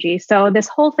energy. So this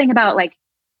whole thing about like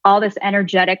all this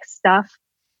energetic stuff,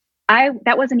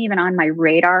 that wasn't even on my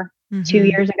radar 2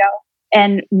 years ago.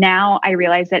 And now I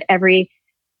realize that every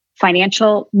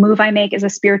financial move I make is a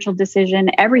spiritual decision.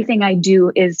 Everything I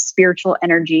do is spiritual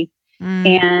energy.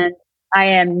 And I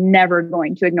am never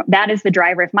going to ignore. That is the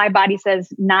driver. If my body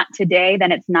says not today,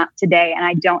 then it's not today. And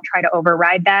I don't try to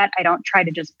override that. I don't try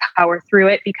to just power through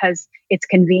it because it's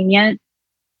convenient.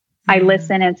 I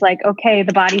listen. And it's like, okay,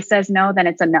 the body says no, then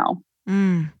it's a no.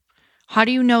 How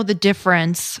do you know the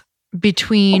difference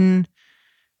between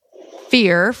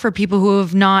fear for people who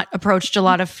have not approached a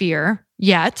lot of fear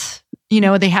yet?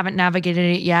 They haven't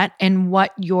navigated it yet, and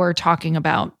what you're talking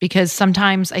about. Because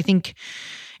sometimes I think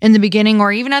in the beginning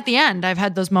or even at the end, I've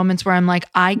had those moments where I'm like,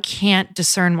 I can't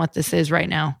discern what this is right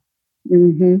now.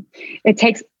 It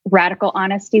takes radical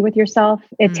honesty with yourself.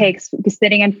 It takes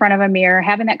sitting in front of a mirror,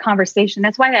 having that conversation.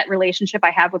 That's why that relationship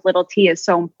I have with little T is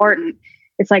so important.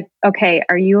 It's like, okay,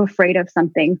 are you afraid of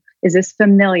something? Is this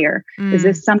familiar? Is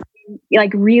this something,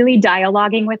 like really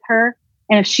dialoguing with her?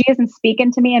 And if she isn't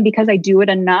speaking to me, and because I do it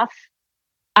enough,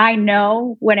 I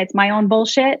know when it's my own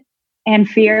bullshit and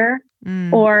fear,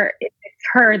 or it's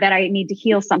her that I need to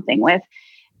heal something with.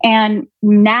 And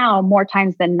now, more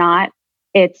times than not,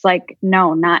 it's like,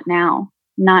 no, not now,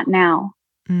 not now.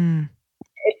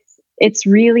 It's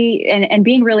really, and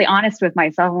being really honest with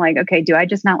myself. I'm like, okay, do I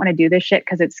just not want to do this shit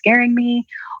because it's scaring me?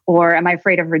 Or am I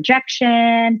afraid of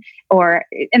rejection?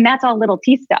 And that's all little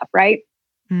T stuff, right?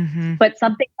 But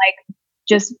something like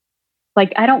just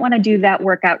like, I don't want to do that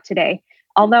workout today.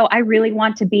 Although I really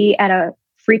want to be at a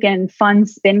freaking fun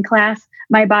spin class,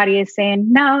 my body is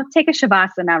saying, no, take a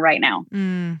Shavasana right now.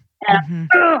 And I'm,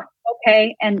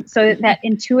 okay. And so that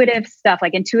intuitive stuff,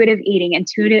 like intuitive eating,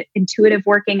 intuitive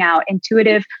working out,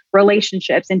 intuitive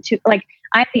relationships, like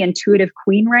I'm the intuitive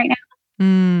queen right now.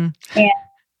 And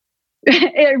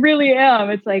it really am.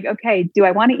 It's like, okay, do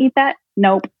I want to eat that?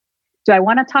 Nope. Do I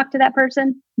want to talk to that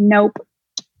person? Nope.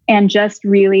 And just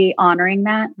really honoring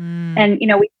that. And, you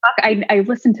know, I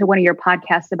listened to one of your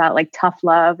podcasts about like tough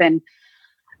love, and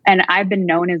I've been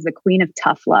known as the queen of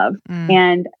tough love.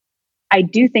 And I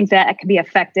do think that it can be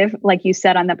effective. Like you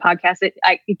said on the podcast,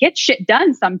 it gets shit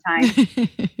done sometimes.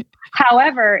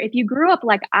 However, if you grew up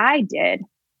like I did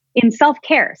in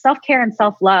self-care and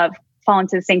self-love fall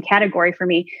into the same category for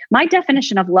me. My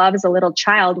definition of love as a little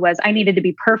child was I needed to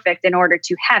be perfect in order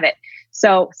to have it.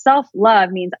 So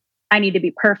self-love means I need to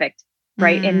be perfect,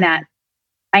 right? In that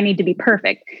I need to be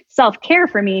perfect. Self-care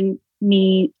for me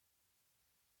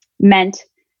meant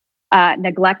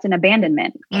neglect and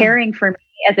abandonment. Caring for me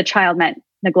as a child meant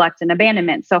neglect and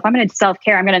abandonment. So if I'm going to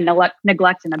self-care, I'm going to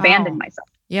neglect and abandon myself.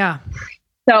 Yeah.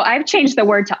 So I've changed the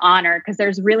word to honor because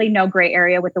there's really no gray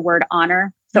area with the word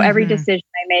honor. So every decision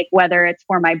I make, whether it's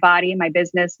for my body, my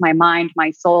business, my mind,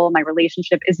 my soul, my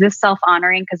relationship, is this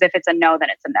self-honoring? Because if it's a no, then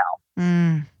it's a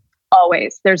no.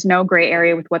 Always. There's no gray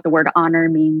area with what the word honor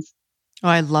means. Oh,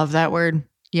 I love that word.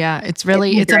 Yeah. It's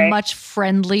a much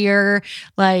friendlier,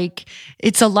 like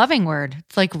it's a loving word.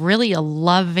 It's like really a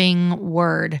loving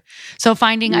word. So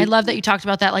I love that you talked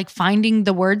about that, like finding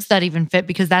the words that even fit,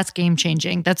 because that's game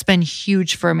changing. That's been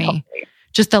huge for me.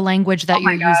 Just the language that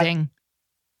you're using.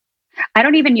 I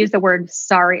don't even use the word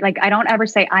sorry. Like I don't ever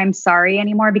say I'm sorry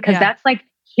anymore, because that's like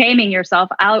shaming yourself.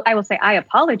 I will say I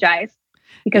apologize,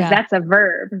 because that's a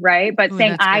verb, right? But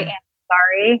saying I am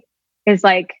sorry is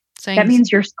like, that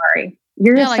means you're sorry.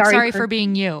 You're like sorry for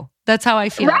being you. That's how I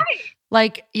feel. Right.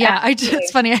 Like,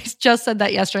 it's funny. I just said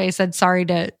that yesterday. I said sorry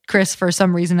to Chris for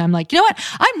some reason. I'm like, you know what?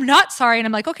 I'm not sorry. And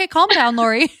I'm like, okay, calm down,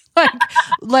 Lori.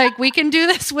 like we can do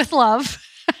this with love.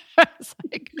 It's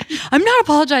like, I'm not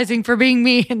apologizing for being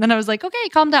me. And then I was like, okay,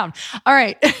 calm down. All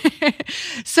right.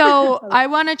 So I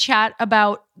want to chat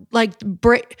about like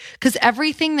because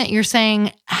everything that you're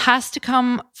saying has to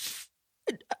come.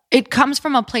 It comes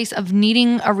from a place of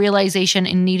needing a realization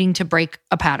and needing to break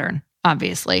a pattern,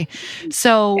 obviously.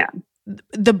 So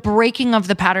the breaking of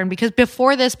the pattern, because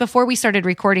before we started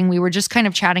recording, we were just kind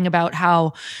of chatting about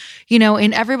how, you know,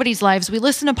 in everybody's lives, we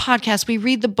listen to podcasts, we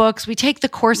read the books, we take the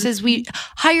courses, we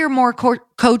hire more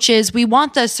coaches, we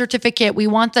want the certificate, we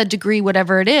want the degree,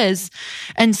 whatever it is.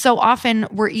 And so often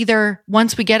we're either,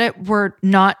 once we get it, we're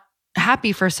not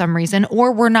happy for some reason,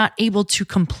 or we're not able to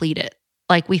complete it.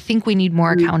 Like we think we need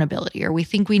more accountability, or we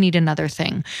think we need another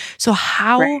thing. So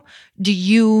how do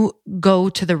you go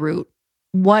to the root?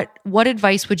 What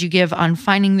advice would you give on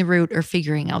finding the root or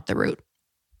figuring out the root?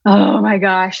 Oh my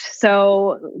gosh.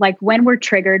 So like when we're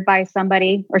triggered by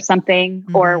somebody or something,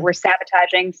 or we're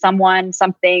sabotaging someone,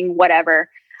 something, whatever,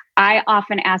 I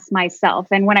often ask myself,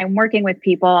 and when I'm working with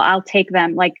people, I'll take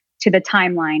them like to the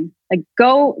timeline, like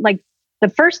go like, the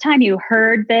first time you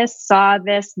heard this, saw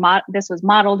this, this was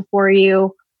modeled for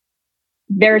you,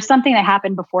 there's something that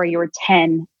happened before you were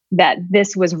 10 that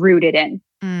this was rooted in,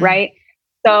 right?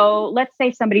 So let's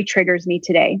say somebody triggers me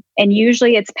today, and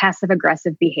usually it's passive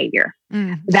aggressive behavior.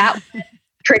 That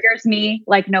triggers me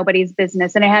like nobody's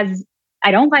business. And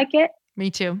I don't like it. Me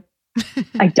too.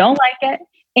 I don't like it.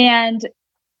 And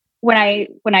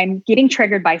when I'm getting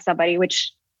triggered by somebody,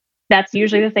 which that's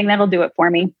usually the thing that'll do it for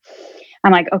me,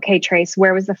 I'm like, okay, Trace,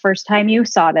 where was the first time you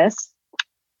saw this?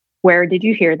 Where did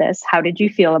you hear this? How did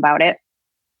you feel about it?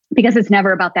 Because it's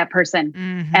never about that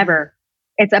person, ever.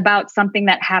 It's about something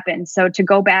that happened. So to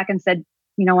go back and said,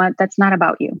 you know what? That's not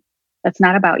about you. That's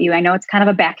not about you. I know it's kind of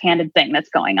a backhanded thing that's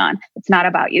going on. It's not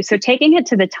about you. So taking it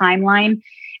to the timeline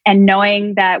and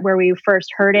knowing that where we first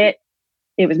heard it,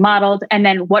 it was modeled. And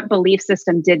then what belief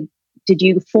system did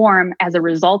you form as a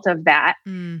result of that?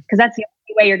 Because that's the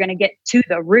only way you're going to get to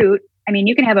the root. I mean,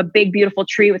 you can have a big, beautiful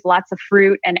tree with lots of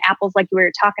fruit and apples like we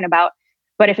were talking about.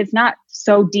 But if it's not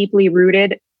so deeply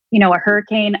rooted, you know, a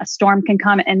hurricane, a storm can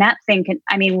come, and that thing can,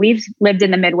 I mean, we've lived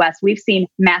in the Midwest. We've seen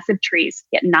massive trees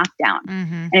get knocked down,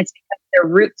 and it's because their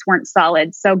roots weren't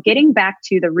solid. So getting back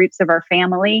to the roots of our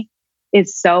family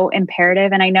is so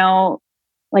imperative. And I know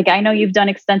you've done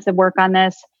extensive work on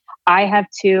this. I have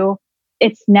too.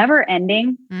 It's never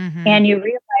ending. And you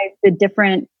realize the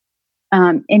different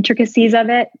intricacies of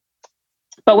it.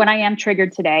 But when I am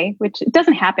triggered today, which it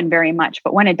doesn't happen very much,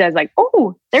 but when it does, like,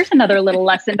 oh, there's another little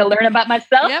lesson to learn about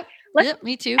myself. Yep,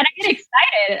 me too. And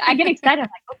I get excited. I'm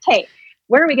like, okay,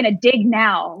 where are we going to dig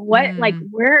now? What, like,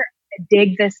 we're going to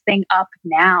dig this thing up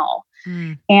now.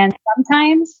 And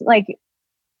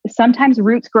sometimes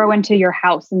roots grow into your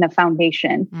house in the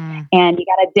foundation, and you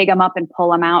got to dig them up and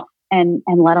pull them out and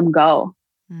let them go.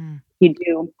 You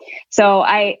do. So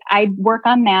I work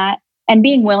on that and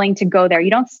being willing to go there.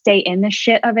 You don't stay in the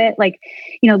shit of it. Like,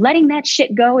 letting that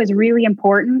shit go is really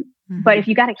important. But if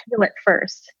you got to heal it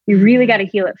first, you really got to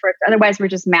heal it first. Otherwise, we're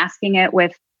just masking it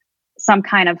with some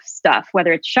kind of stuff,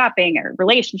 whether it's shopping or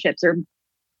relationships or,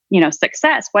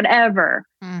 success, whatever.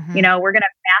 We're going to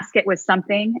mask it with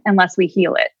something unless we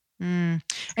heal it. And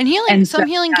healing, some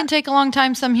healing can take a long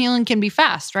time. Some healing can be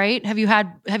fast, right? Have you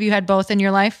had both in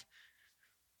your life?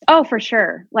 Oh, for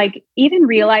sure. Like, even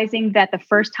realizing that the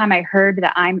first time I heard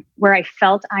that where I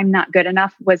felt I'm not good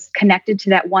enough was connected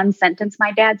to that one sentence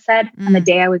my dad said on the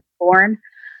day I was born.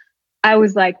 I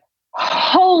was like,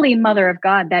 holy mother of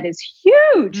God, that is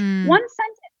huge. One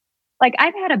sentence. Like,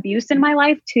 I've had abuse in my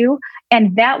life too.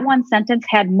 And that one sentence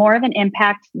had more of an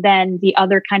impact than the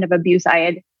other kind of abuse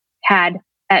I had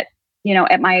at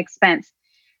my expense.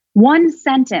 One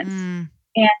sentence.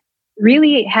 And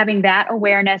really having that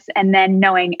awareness, and then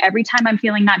knowing every time I'm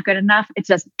feeling not good enough, it's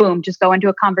just boom, just go into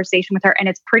a conversation with her, and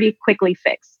it's pretty quickly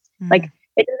fixed. Like,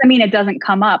 it doesn't mean it doesn't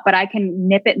come up, but I can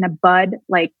nip it in the bud,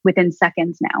 like, within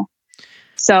seconds now.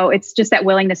 So it's just that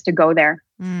willingness to go there.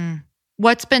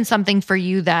 What's been something for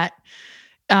you that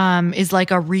is like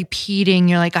a repeating,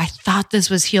 you're like, I thought this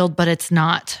was healed, but it's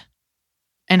not.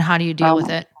 And how do you deal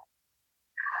with it?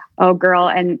 Oh, girl.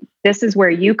 And this is where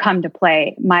you come to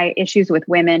play. My issues with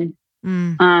women,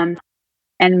 and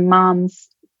moms,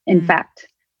 in fact,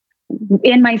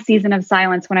 in my season of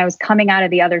silence, when I was coming out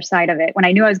of the other side of it, when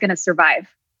I knew I was going to survive,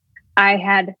 I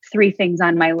had 3 things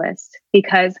on my list,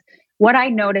 because what I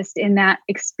noticed in that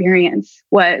experience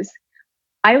was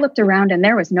I looked around and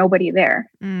there was nobody there.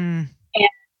 And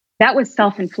that was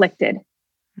self-inflicted.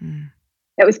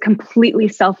 That was completely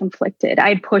self-inflicted. I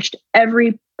had pushed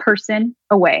every person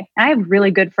away. I have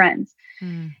really good friends.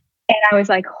 And I was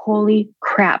like, holy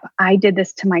crap, I did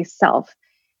this to myself.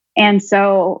 And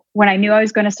so when I knew I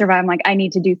was going to survive, I'm like, I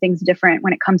need to do things different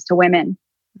when it comes to women.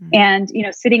 And,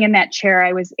 sitting in that chair,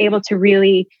 I was able to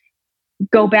really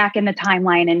go back in the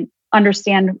timeline and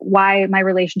understand why my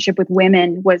relationship with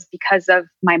women was because of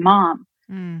my mom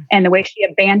and the way she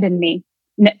abandoned me,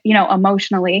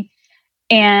 emotionally.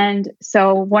 And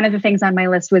so one of the things on my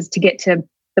list was to get to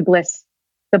the bliss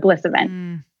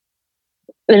event.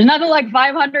 There's nothing like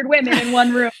 500 women in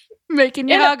one room. Making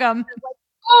you hug them.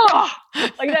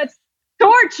 Like that's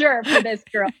torture for this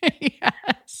girl.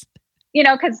 Yes.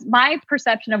 Because my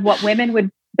perception of what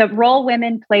the role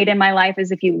women played in my life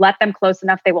is if you let them close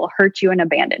enough, they will hurt you and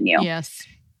abandon you. Yes.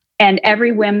 And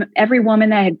every woman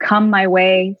that had come my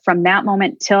way from that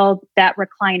moment till that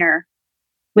recliner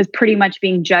was pretty much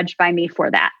being judged by me for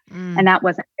that. And that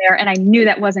wasn't fair. And I knew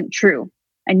that wasn't true.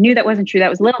 That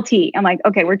was little T. I'm like,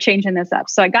 okay, we're changing this up.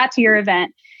 So I got to your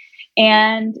event,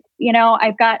 and,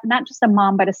 I've got not just a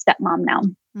mom, but a stepmom now,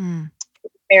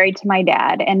 married to my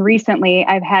dad. And recently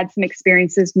I've had some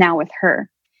experiences now with her.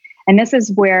 And this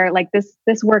is where, like,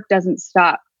 this work doesn't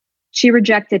stop. She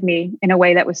rejected me in a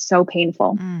way that was so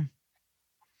painful,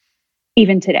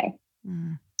 even today.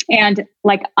 And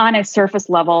like, on a surface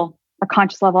level, a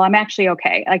conscious level, I'm actually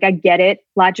okay. Like, I get it,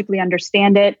 logically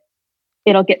understand it.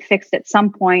 It'll get fixed at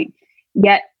some point.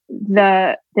 Yet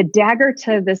the dagger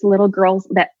to this little girl's,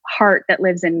 that heart that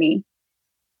lives in me,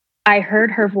 I heard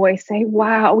her voice say,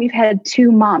 wow, we've had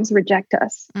 2 moms reject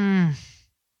us.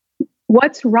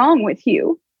 What's wrong with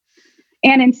you?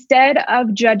 And instead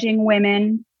of judging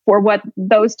women for what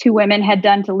those 2 women had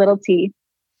done to little T,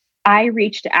 I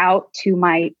reached out to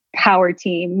my power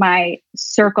team, my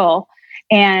circle,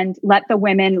 and let the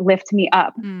women lift me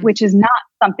up, which is not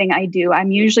something I do.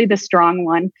 I'm usually the strong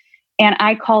one. And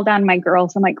I called on my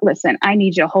girls. I'm like, listen, I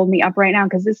need you to hold me up right now,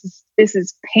 because this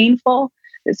is painful.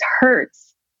 This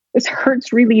hurts. This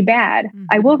hurts really bad.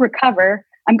 I will recover.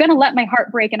 I'm going to let my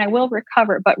heart break and I will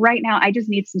recover. But right now, I just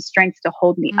need some strength to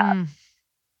hold me up.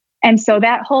 And so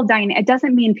that whole dynamic, it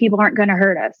doesn't mean people aren't going to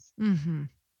hurt us.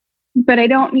 But I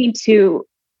don't need to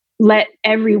let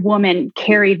every woman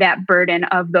carry that burden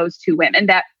of those 2 women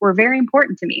that were very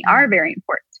important to me, are very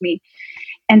important to me.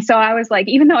 And so I was like,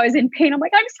 even though I was in pain, I'm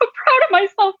like, I'm so proud of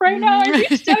myself right now. I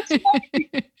reached out to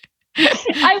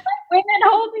I let women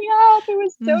hold me up. It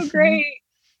was so great.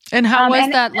 And how was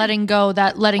that letting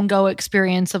go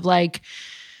experience of like,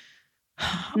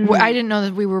 I didn't know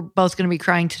that we were both going to be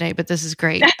crying today, but this is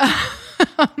great.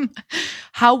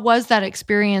 How was that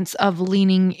experience of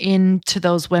leaning into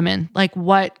those women? Like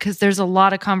what, because there's a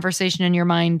lot of conversation in your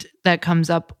mind that comes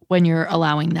up when you're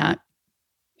allowing that.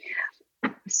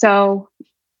 So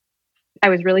I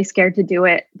was really scared to do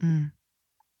it.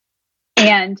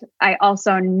 And I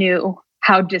also knew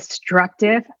how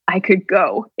destructive I could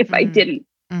go if I didn't.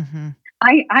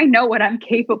 I know what I'm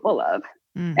capable of.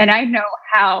 And I know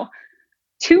how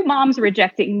 2 moms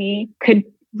rejecting me could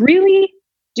really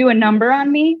do a number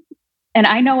on me. And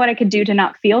I know what I could do to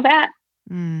not feel that.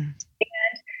 And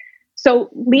so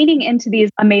leaning into these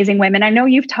amazing women, I know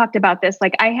you've talked about this.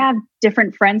 Like I have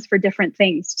different friends for different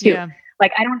things too. Yeah.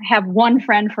 Like I don't have one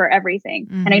friend for everything.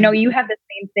 And I know you have the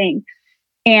same thing.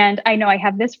 And I know I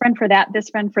have this friend for that, this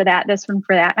friend for that, this one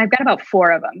for that. And I've got about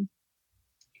 4 of them.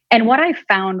 And what I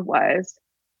found was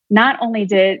not only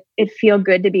did it feel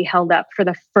good to be held up for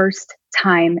the first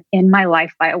time in my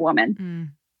life by a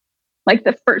woman, like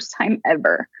the first time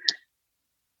ever,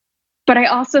 but I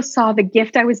also saw the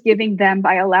gift I was giving them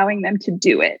by allowing them to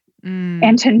do it.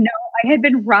 And to know I had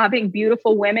been robbing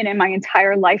beautiful women in my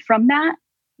entire life from that.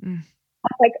 I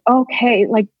was like, okay,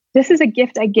 like this is a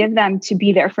gift I give them to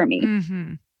be there for me.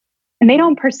 And they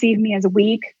don't perceive me as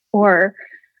weak or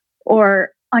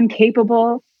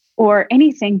incapable or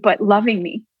anything, but loving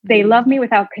me. They love me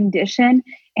without condition.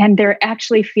 And they're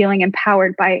actually feeling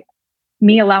empowered by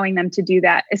me allowing them to do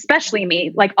that. Especially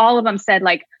me. Like all of them said,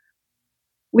 like,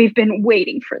 we've been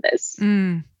waiting for this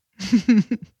from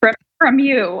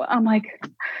you. I'm like,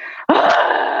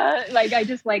 like, I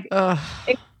just like,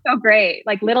 it's so great.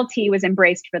 Like little T was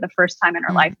embraced for the first time in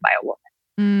her life by a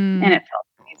woman. And it felt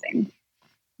amazing.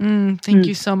 Thank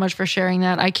you so much for sharing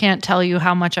that. I can't tell you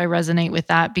how much I resonate with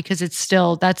that because it's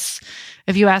still,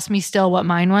 if you ask me still what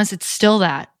mine was, it's still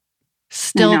that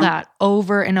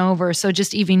over and over. So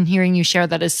just even hearing you share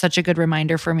that is such a good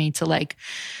reminder for me to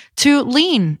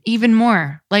lean even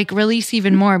more, like release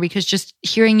even more, because just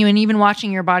hearing you and even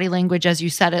watching your body language as you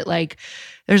said it, like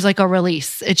there's like a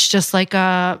release. It's just like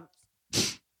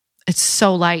it's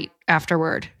so light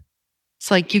afterward.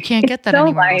 It's like, you can't get that so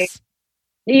anywhere light. else.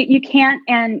 You can't.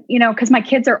 And, cause my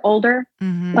kids are older,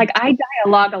 like I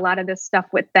dialogue a lot of this stuff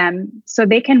with them so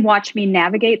they can watch me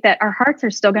navigate that. Our hearts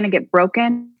are still going to get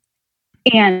broken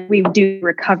and we do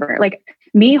recover. Like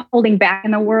me holding back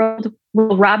in the world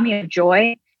will rob me of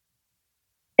joy.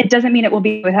 It doesn't mean it will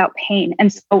be without pain.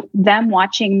 And so them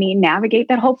watching me navigate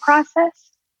that whole process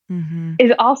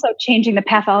is also changing the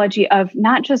pathology of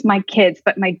not just my kids,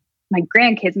 but my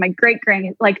grandkids, my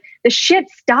great-grandkids. Like the shit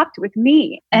stopped with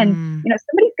me. And,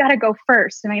 somebody's got to go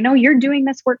first. And I know you're doing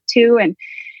this work too. And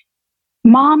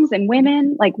moms and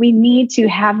women, like we need to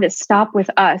have this stop with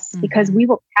us because we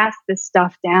will pass this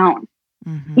stuff down.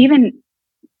 Even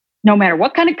no matter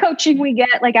what kind of coaching we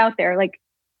get, like out there, like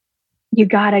you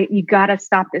gotta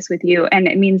stop this with you. And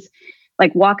it means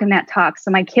like walking that talk.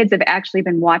 So my kids have actually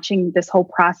been watching this whole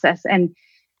process. And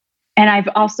I've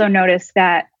also noticed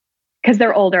that because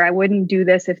they're older, I wouldn't do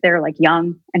this if they're like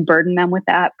young and burden them with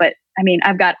that. But I mean,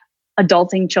 I've got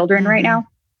adulting children right now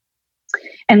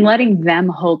and letting them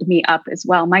hold me up as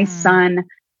well. My son,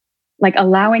 like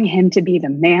allowing him to be the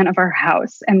man of our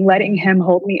house and letting him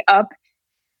hold me up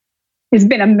has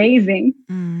been amazing.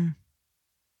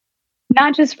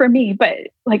 Not just for me, but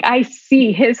like I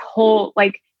see his whole,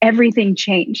 like everything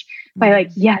change by like,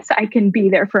 yes, I can be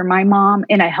there for my mom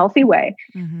in a healthy way,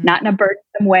 not in a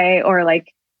burdensome way or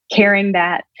like carrying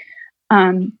that.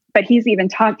 But he's even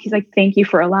he's like, thank you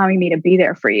for allowing me to be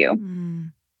there for you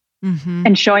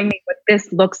and showing me what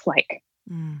this looks like.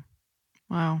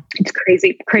 Wow. It's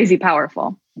crazy, crazy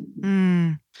powerful.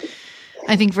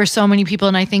 I think for so many people,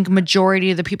 and I think majority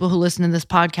of the people who listen to this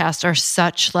podcast are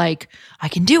such like, I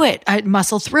can do it. I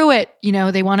muscle through it.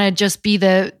 They want to just be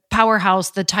the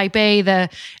powerhouse, the type A,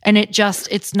 and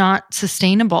it's not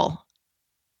sustainable.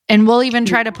 And we'll even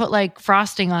try to put like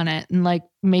frosting on it and like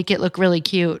make it look really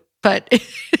cute. But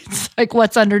it's like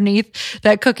what's underneath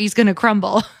that cookie's going to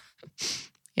crumble.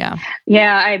 Yeah.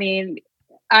 Yeah. I mean,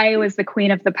 I was the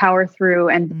queen of the power through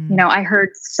and, I heard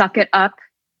suck it up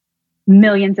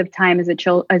millions of times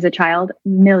as a child,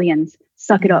 millions,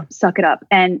 suck it up.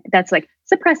 And that's like,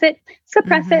 suppress it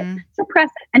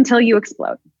until you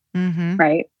explode.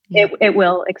 Right. Yeah. It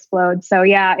will explode. So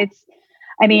yeah,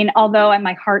 although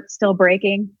my heart's still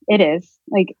breaking, it is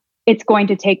like, it's going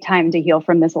to take time to heal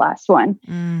from this last one.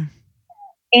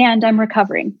 And I'm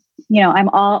recovering,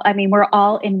 we're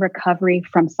all in recovery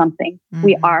from something.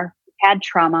 We had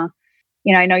trauma.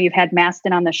 I know you've had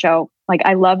Mastin on the show. Like,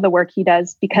 I love the work he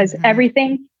does because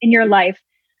everything in your life,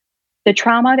 the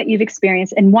trauma that you've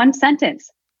experienced in one sentence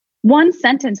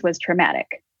was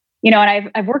traumatic.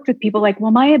 and I've worked with people like,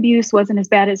 well, my abuse wasn't as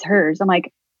bad as hers. I'm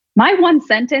like, my one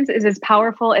sentence is as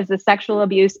powerful as the sexual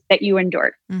abuse that you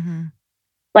endured. Mm-hmm.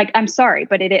 Like, I'm sorry,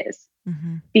 but it is,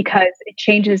 because it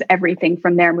changes everything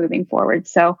from there moving forward.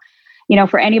 So,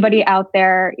 for anybody out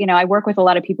there, I work with a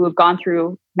lot of people who've gone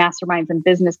through masterminds and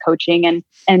business coaching,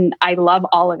 and I love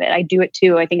all of it. I do it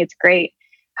too. I think it's great.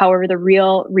 However, the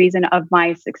real reason of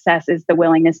my success is the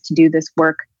willingness to do this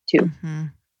work too.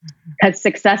 Because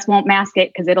success won't mask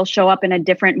it, because it'll show up in a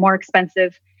different, more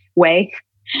expensive way.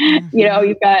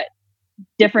 You've got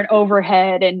different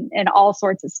overhead and all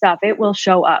sorts of stuff. It will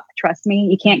show up. Trust me.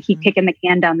 You can't keep kicking the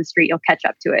can down the street. You'll catch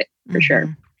up to it for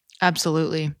sure.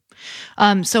 Absolutely.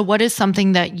 So what is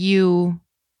something that you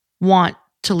want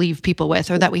to leave people with,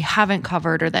 or that we haven't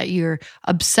covered, or that you're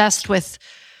obsessed with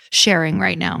sharing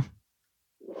right now?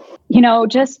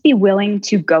 Just be willing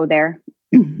to go there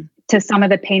to some of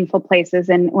the painful places.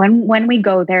 And when we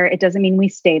go there, it doesn't mean we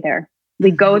stay there.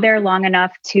 We go there long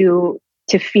enough to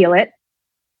feel it,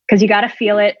 because you got to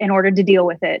feel it in order to deal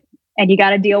with it. And you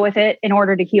got to deal with it in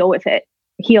order to heal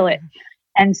it.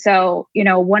 And so,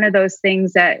 one of those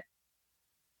things that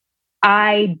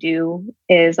I do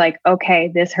is like,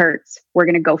 okay, this hurts. We're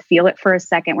going to go feel it for a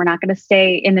second. We're not going to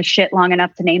stay in the shit long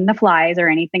enough to name the flies or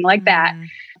anything like that.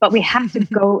 But we have to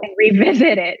go and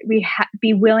revisit it.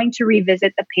 Be willing to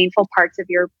revisit the painful parts of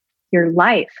your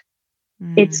life.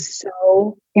 It's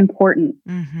so important.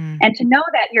 And to know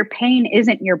that your pain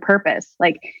isn't your purpose.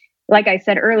 Like I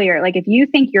said earlier, like if you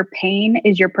think your pain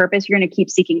is your purpose, you're going to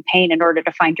keep seeking pain in order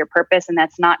to find your purpose. And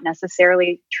that's not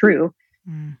necessarily true.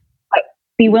 But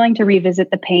be willing to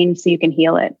revisit the pain so you can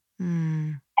heal it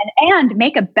and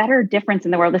make a better difference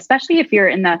in the world, especially if you're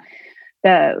in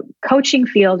the coaching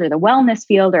field or the wellness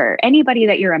field, or anybody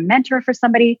that you're a mentor for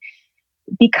somebody.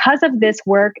 Because of this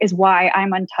work is why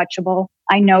I'm untouchable.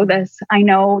 I know this. I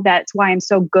know that's why I'm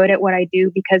so good at what I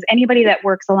do, because anybody that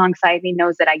works alongside me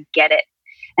knows that I get it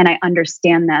and I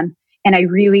understand them. And I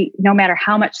really, no matter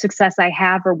how much success I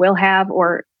have or will have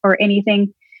or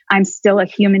anything, I'm still a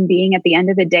human being at the end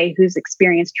of the day who's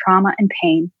experienced trauma and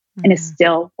pain and is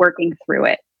still working through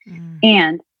it.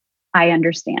 And I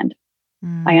understand.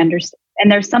 I understand.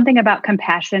 And there's something about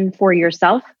compassion for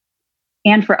yourself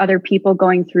and for other people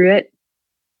going through it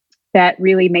that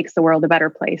really makes the world a better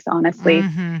place, honestly.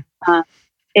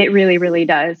 It really, really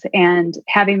does. And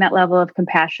having that level of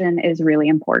compassion is really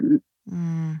important.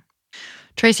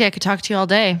 Tracy, I could talk to you all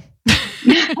day.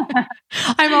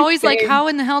 I'm always like, how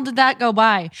in the hell did that go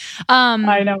by?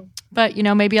 I know. But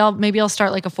maybe I'll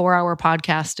start like a 4-hour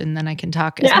podcast, and then I can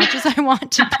talk as much as I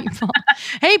want to people.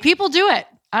 Hey, people do it.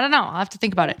 I don't know. I'll have to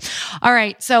think about it. All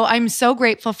right. So I'm so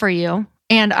grateful for you.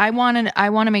 And I want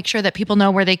to make sure that people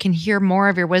know where they can hear more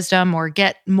of your wisdom or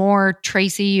get more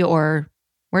Tracy, or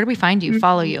where do we find you?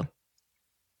 Follow you.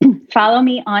 Follow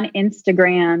me on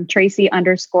Instagram,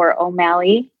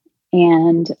 Tracy_O'Malley,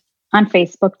 and on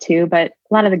Facebook too. But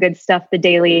a lot of the good stuff, the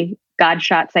daily God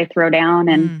shots I throw down,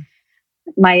 and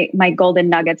my golden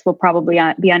nuggets will probably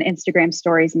be on Instagram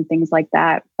stories and things like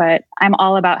that. But I'm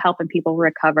all about helping people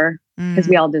recover, because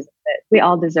we all deserve it. We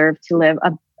all deserve to live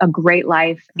a great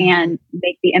life and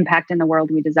make the impact in the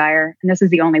world we desire. And this is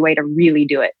the only way to really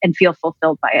do it and feel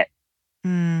fulfilled by it.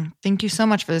 Thank you so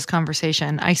much for this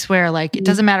conversation. I swear, it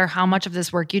doesn't matter how much of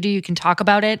this work you do, you can talk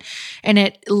about it and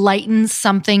it lightens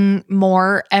something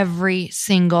more every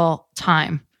single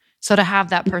time. So to have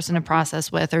that person to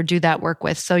process with or do that work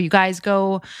with. So you guys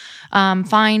go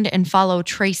find and follow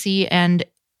Tracy. And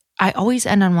I always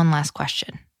end on one last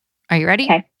question. Are you ready?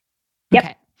 Okay. Yep.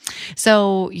 Okay.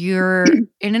 So you're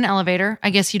in an elevator.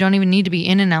 I guess you don't even need to be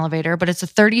in an elevator, but it's a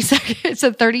 30 seconds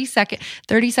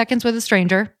with a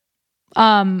stranger.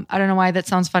 I don't know why that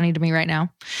sounds funny to me right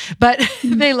now, but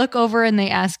they look over and they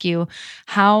ask you,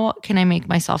 how can I make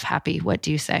myself happy? What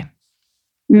do you say?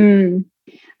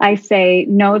 I say,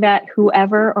 know that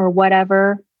whoever or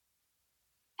whatever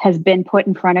has been put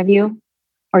in front of you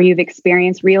or you've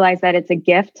experienced, realize that it's a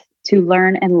gift to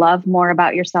learn and love more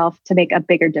about yourself to make a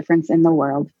bigger difference in the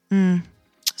world.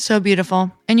 So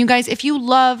beautiful. And you guys, if you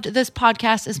loved this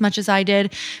podcast as much as I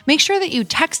did, make sure that you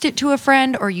text it to a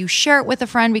friend or you share it with a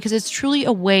friend, because it's truly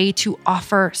a way to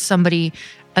offer somebody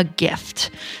a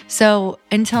gift. So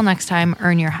until next time,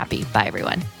 earn your happy. Bye,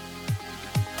 everyone.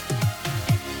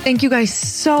 Thank you guys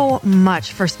so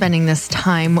much for spending this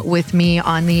time with me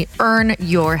on the Earn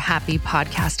Your Happy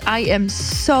podcast. I am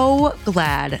so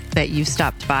glad that you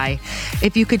stopped by.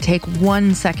 If you could take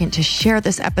 1 second to share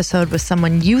this episode with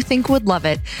someone you think would love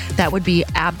it, that would be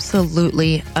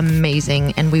absolutely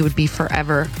amazing, and we would be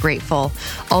forever grateful.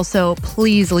 Also,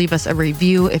 please leave us a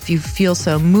review if you feel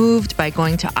so moved by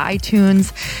going to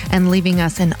iTunes and leaving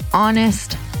us an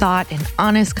honest thought, an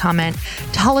honest comment.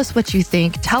 Tell us what you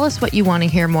think. Tell us what you want to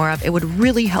hear more of. It would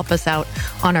really help us out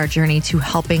on our journey to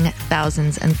helping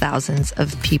thousands and thousands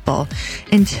of people.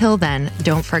 Until then,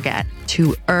 don't forget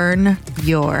to earn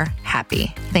your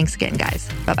happy. Thanks again, guys.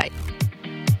 Bye-bye.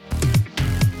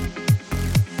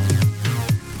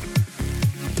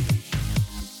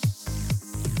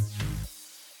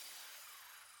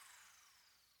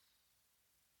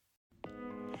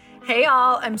 Hey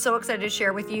all, I'm so excited to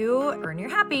share with you, Earn Your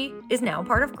Happy is now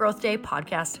part of Growth Day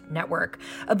Podcast Network.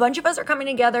 A bunch of us are coming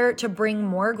together to bring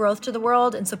more growth to the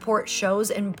world and support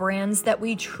shows and brands that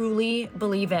we truly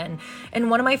believe in. And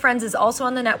one of my friends is also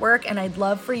on the network, and I'd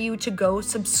love for you to go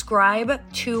subscribe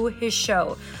to his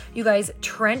show. You guys,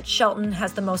 Trent Shelton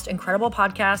has the most incredible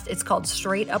podcast. It's called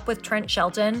Straight Up with Trent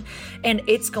Shelton, and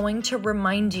it's going to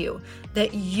remind you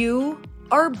that you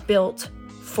are built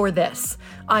for this.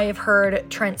 I have heard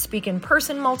Trent speak in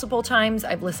person multiple times.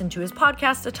 I've listened to his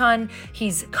podcast a ton.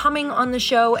 He's coming on the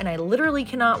show, and I literally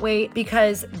cannot wait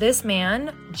because this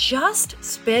man just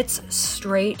spits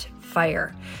straight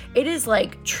fire. It is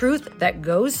like truth that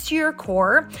goes to your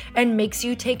core and makes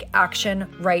you take action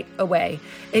right away.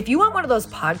 If you want one of those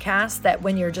podcasts that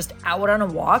when you're just out on a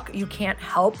walk, you can't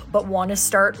help but want to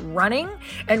start running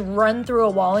and run through a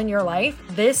wall in your life,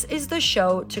 this is the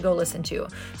show to go listen to.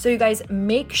 So you guys,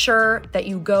 make sure that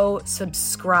you go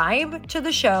subscribe to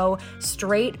the show,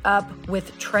 Straight Up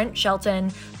with Trent Shelton.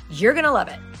 You're going to love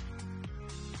it.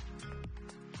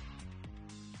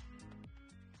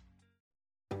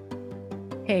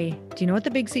 Hey, do you know what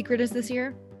the big secret is this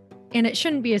year? And it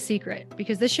shouldn't be a secret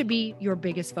because this should be your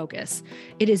biggest focus.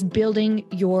 It is building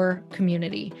your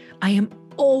community. I am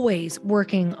always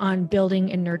working on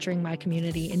building and nurturing my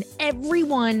community, and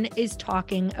everyone is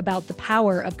talking about the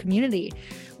power of community.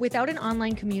 Without an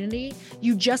online community,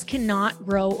 you just cannot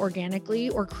grow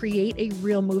organically or create a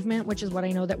real movement, which is what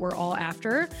I know that we're all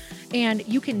after. And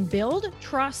you can build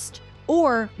trust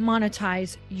or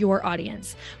monetize your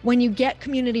audience. When you get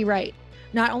community right,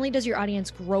 not only does your audience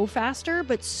grow faster,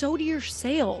 but so do your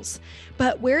sales.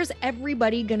 But where's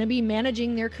everybody going to be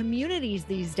managing their communities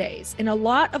these days? And a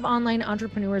lot of online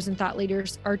entrepreneurs and thought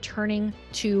leaders are turning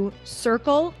to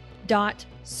Circle.so.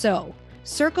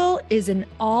 Circle is an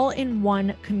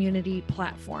all-in-one community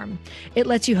platform. It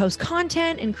lets you host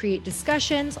content and create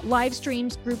discussions, live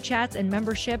streams, group chats, and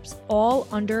memberships all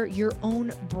under your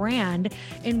own brand.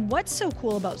 And what's so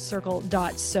cool about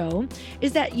Circle.so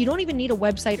is that you don't even need a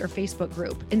website or Facebook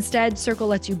group. Instead, Circle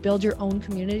lets you build your own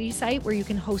community site where you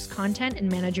can host content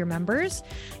and manage your members.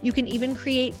 You can even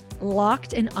create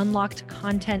locked and unlocked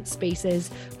content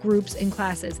spaces, groups, and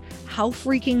classes. How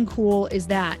freaking cool is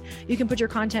that? You can put your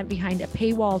content behind a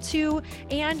paywall too,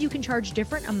 and you can charge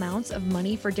different amounts of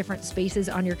money for different spaces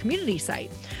on your community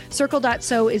site.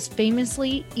 Circle.so is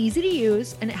famously easy to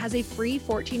use, and it has a free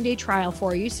 14-day trial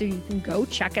for you, so you can go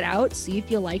check it out, see if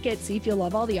you like it, see if you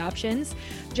love all the options.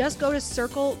 Just go to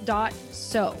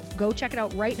Circle.so. Go check it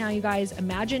out right now, you guys.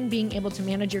 Imagine being able to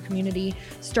manage your community,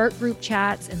 start group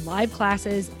chats and live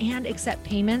classes, and accept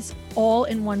payments all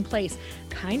in one place.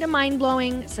 Kind of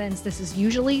mind-blowing since this is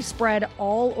usually spread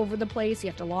all over the place. You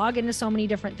have to log into so many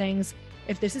different things.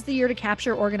 If this is the year to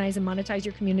capture, organize, and monetize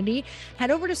your community, head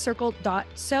over to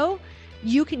Circle.so.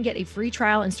 You can get a free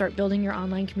trial and start building your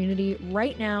online community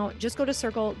right now. Just go to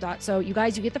Circle.so. You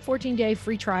guys, you get the 14-day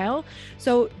free trial.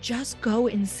 So just go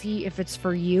and see if it's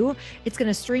for you. It's going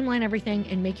to streamline everything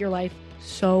and make your life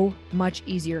so much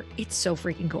easier. It's so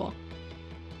freaking cool.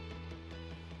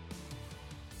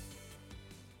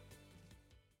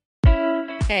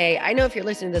 Hey, I know if you're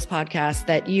listening to this podcast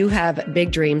that you have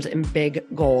big dreams and big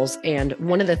goals. And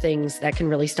one of the things that can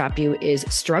really stop you is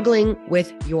struggling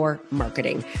with your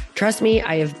marketing. Trust me,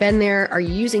 I have been there. Are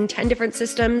you using 10 different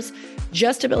systems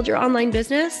just to build your online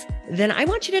business? Then I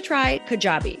want you to try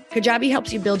Kajabi. Kajabi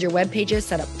helps you build your web pages,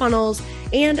 set up funnels,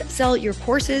 and sell your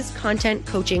courses, content,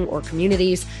 coaching, or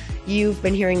communities. You've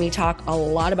been hearing me talk a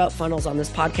lot about funnels on this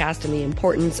podcast and the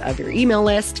importance of your email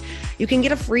list. You can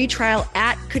get a free trial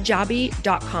at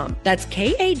kajabi.com. That's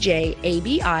Kajabi.com.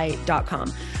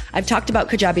 I've talked about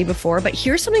Kajabi before, but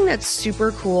here's something that's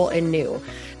super cool and new.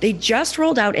 They just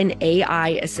rolled out an AI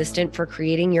assistant for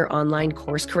creating your online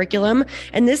course curriculum.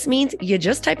 And this means you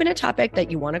just type in a topic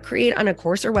that you want to create on a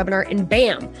course or webinar, and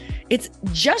bam, it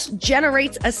just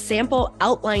generates a sample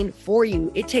outline for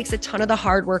you. It takes a ton of the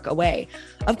hard work away.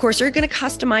 Of course, you're going to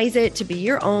customize it to be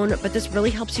your own, but this really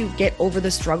helps you get over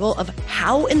the struggle of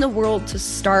how in the world to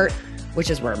start, which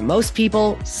is where most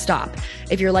people stop.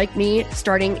 If you're like me,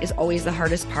 starting is always the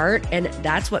hardest part, and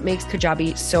that's what makes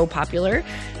Kajabi so popular.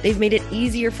 They've made it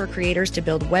easier for creators to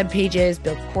build web pages,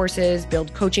 build courses,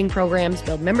 build coaching programs,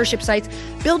 build membership sites,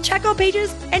 build checkout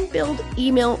pages, and build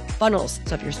email funnels.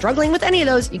 So if you're struggling with any of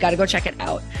those, you got to go check it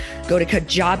out. Go to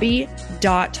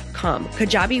kajabi.com.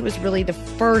 Kajabi was really the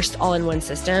first all-in-one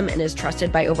system and is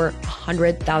trusted by over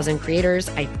 100,000 creators.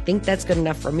 I think that's good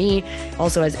enough for me.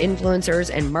 Also has influencers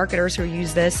and marketers who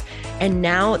use this. And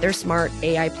now their smart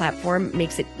AI platform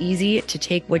makes it easy to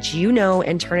take what you know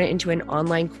and turn it into an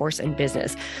online course and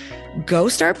business. Go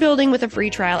start building with a free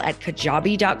trial at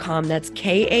kajabi.com. That's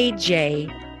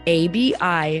Kajabi.com.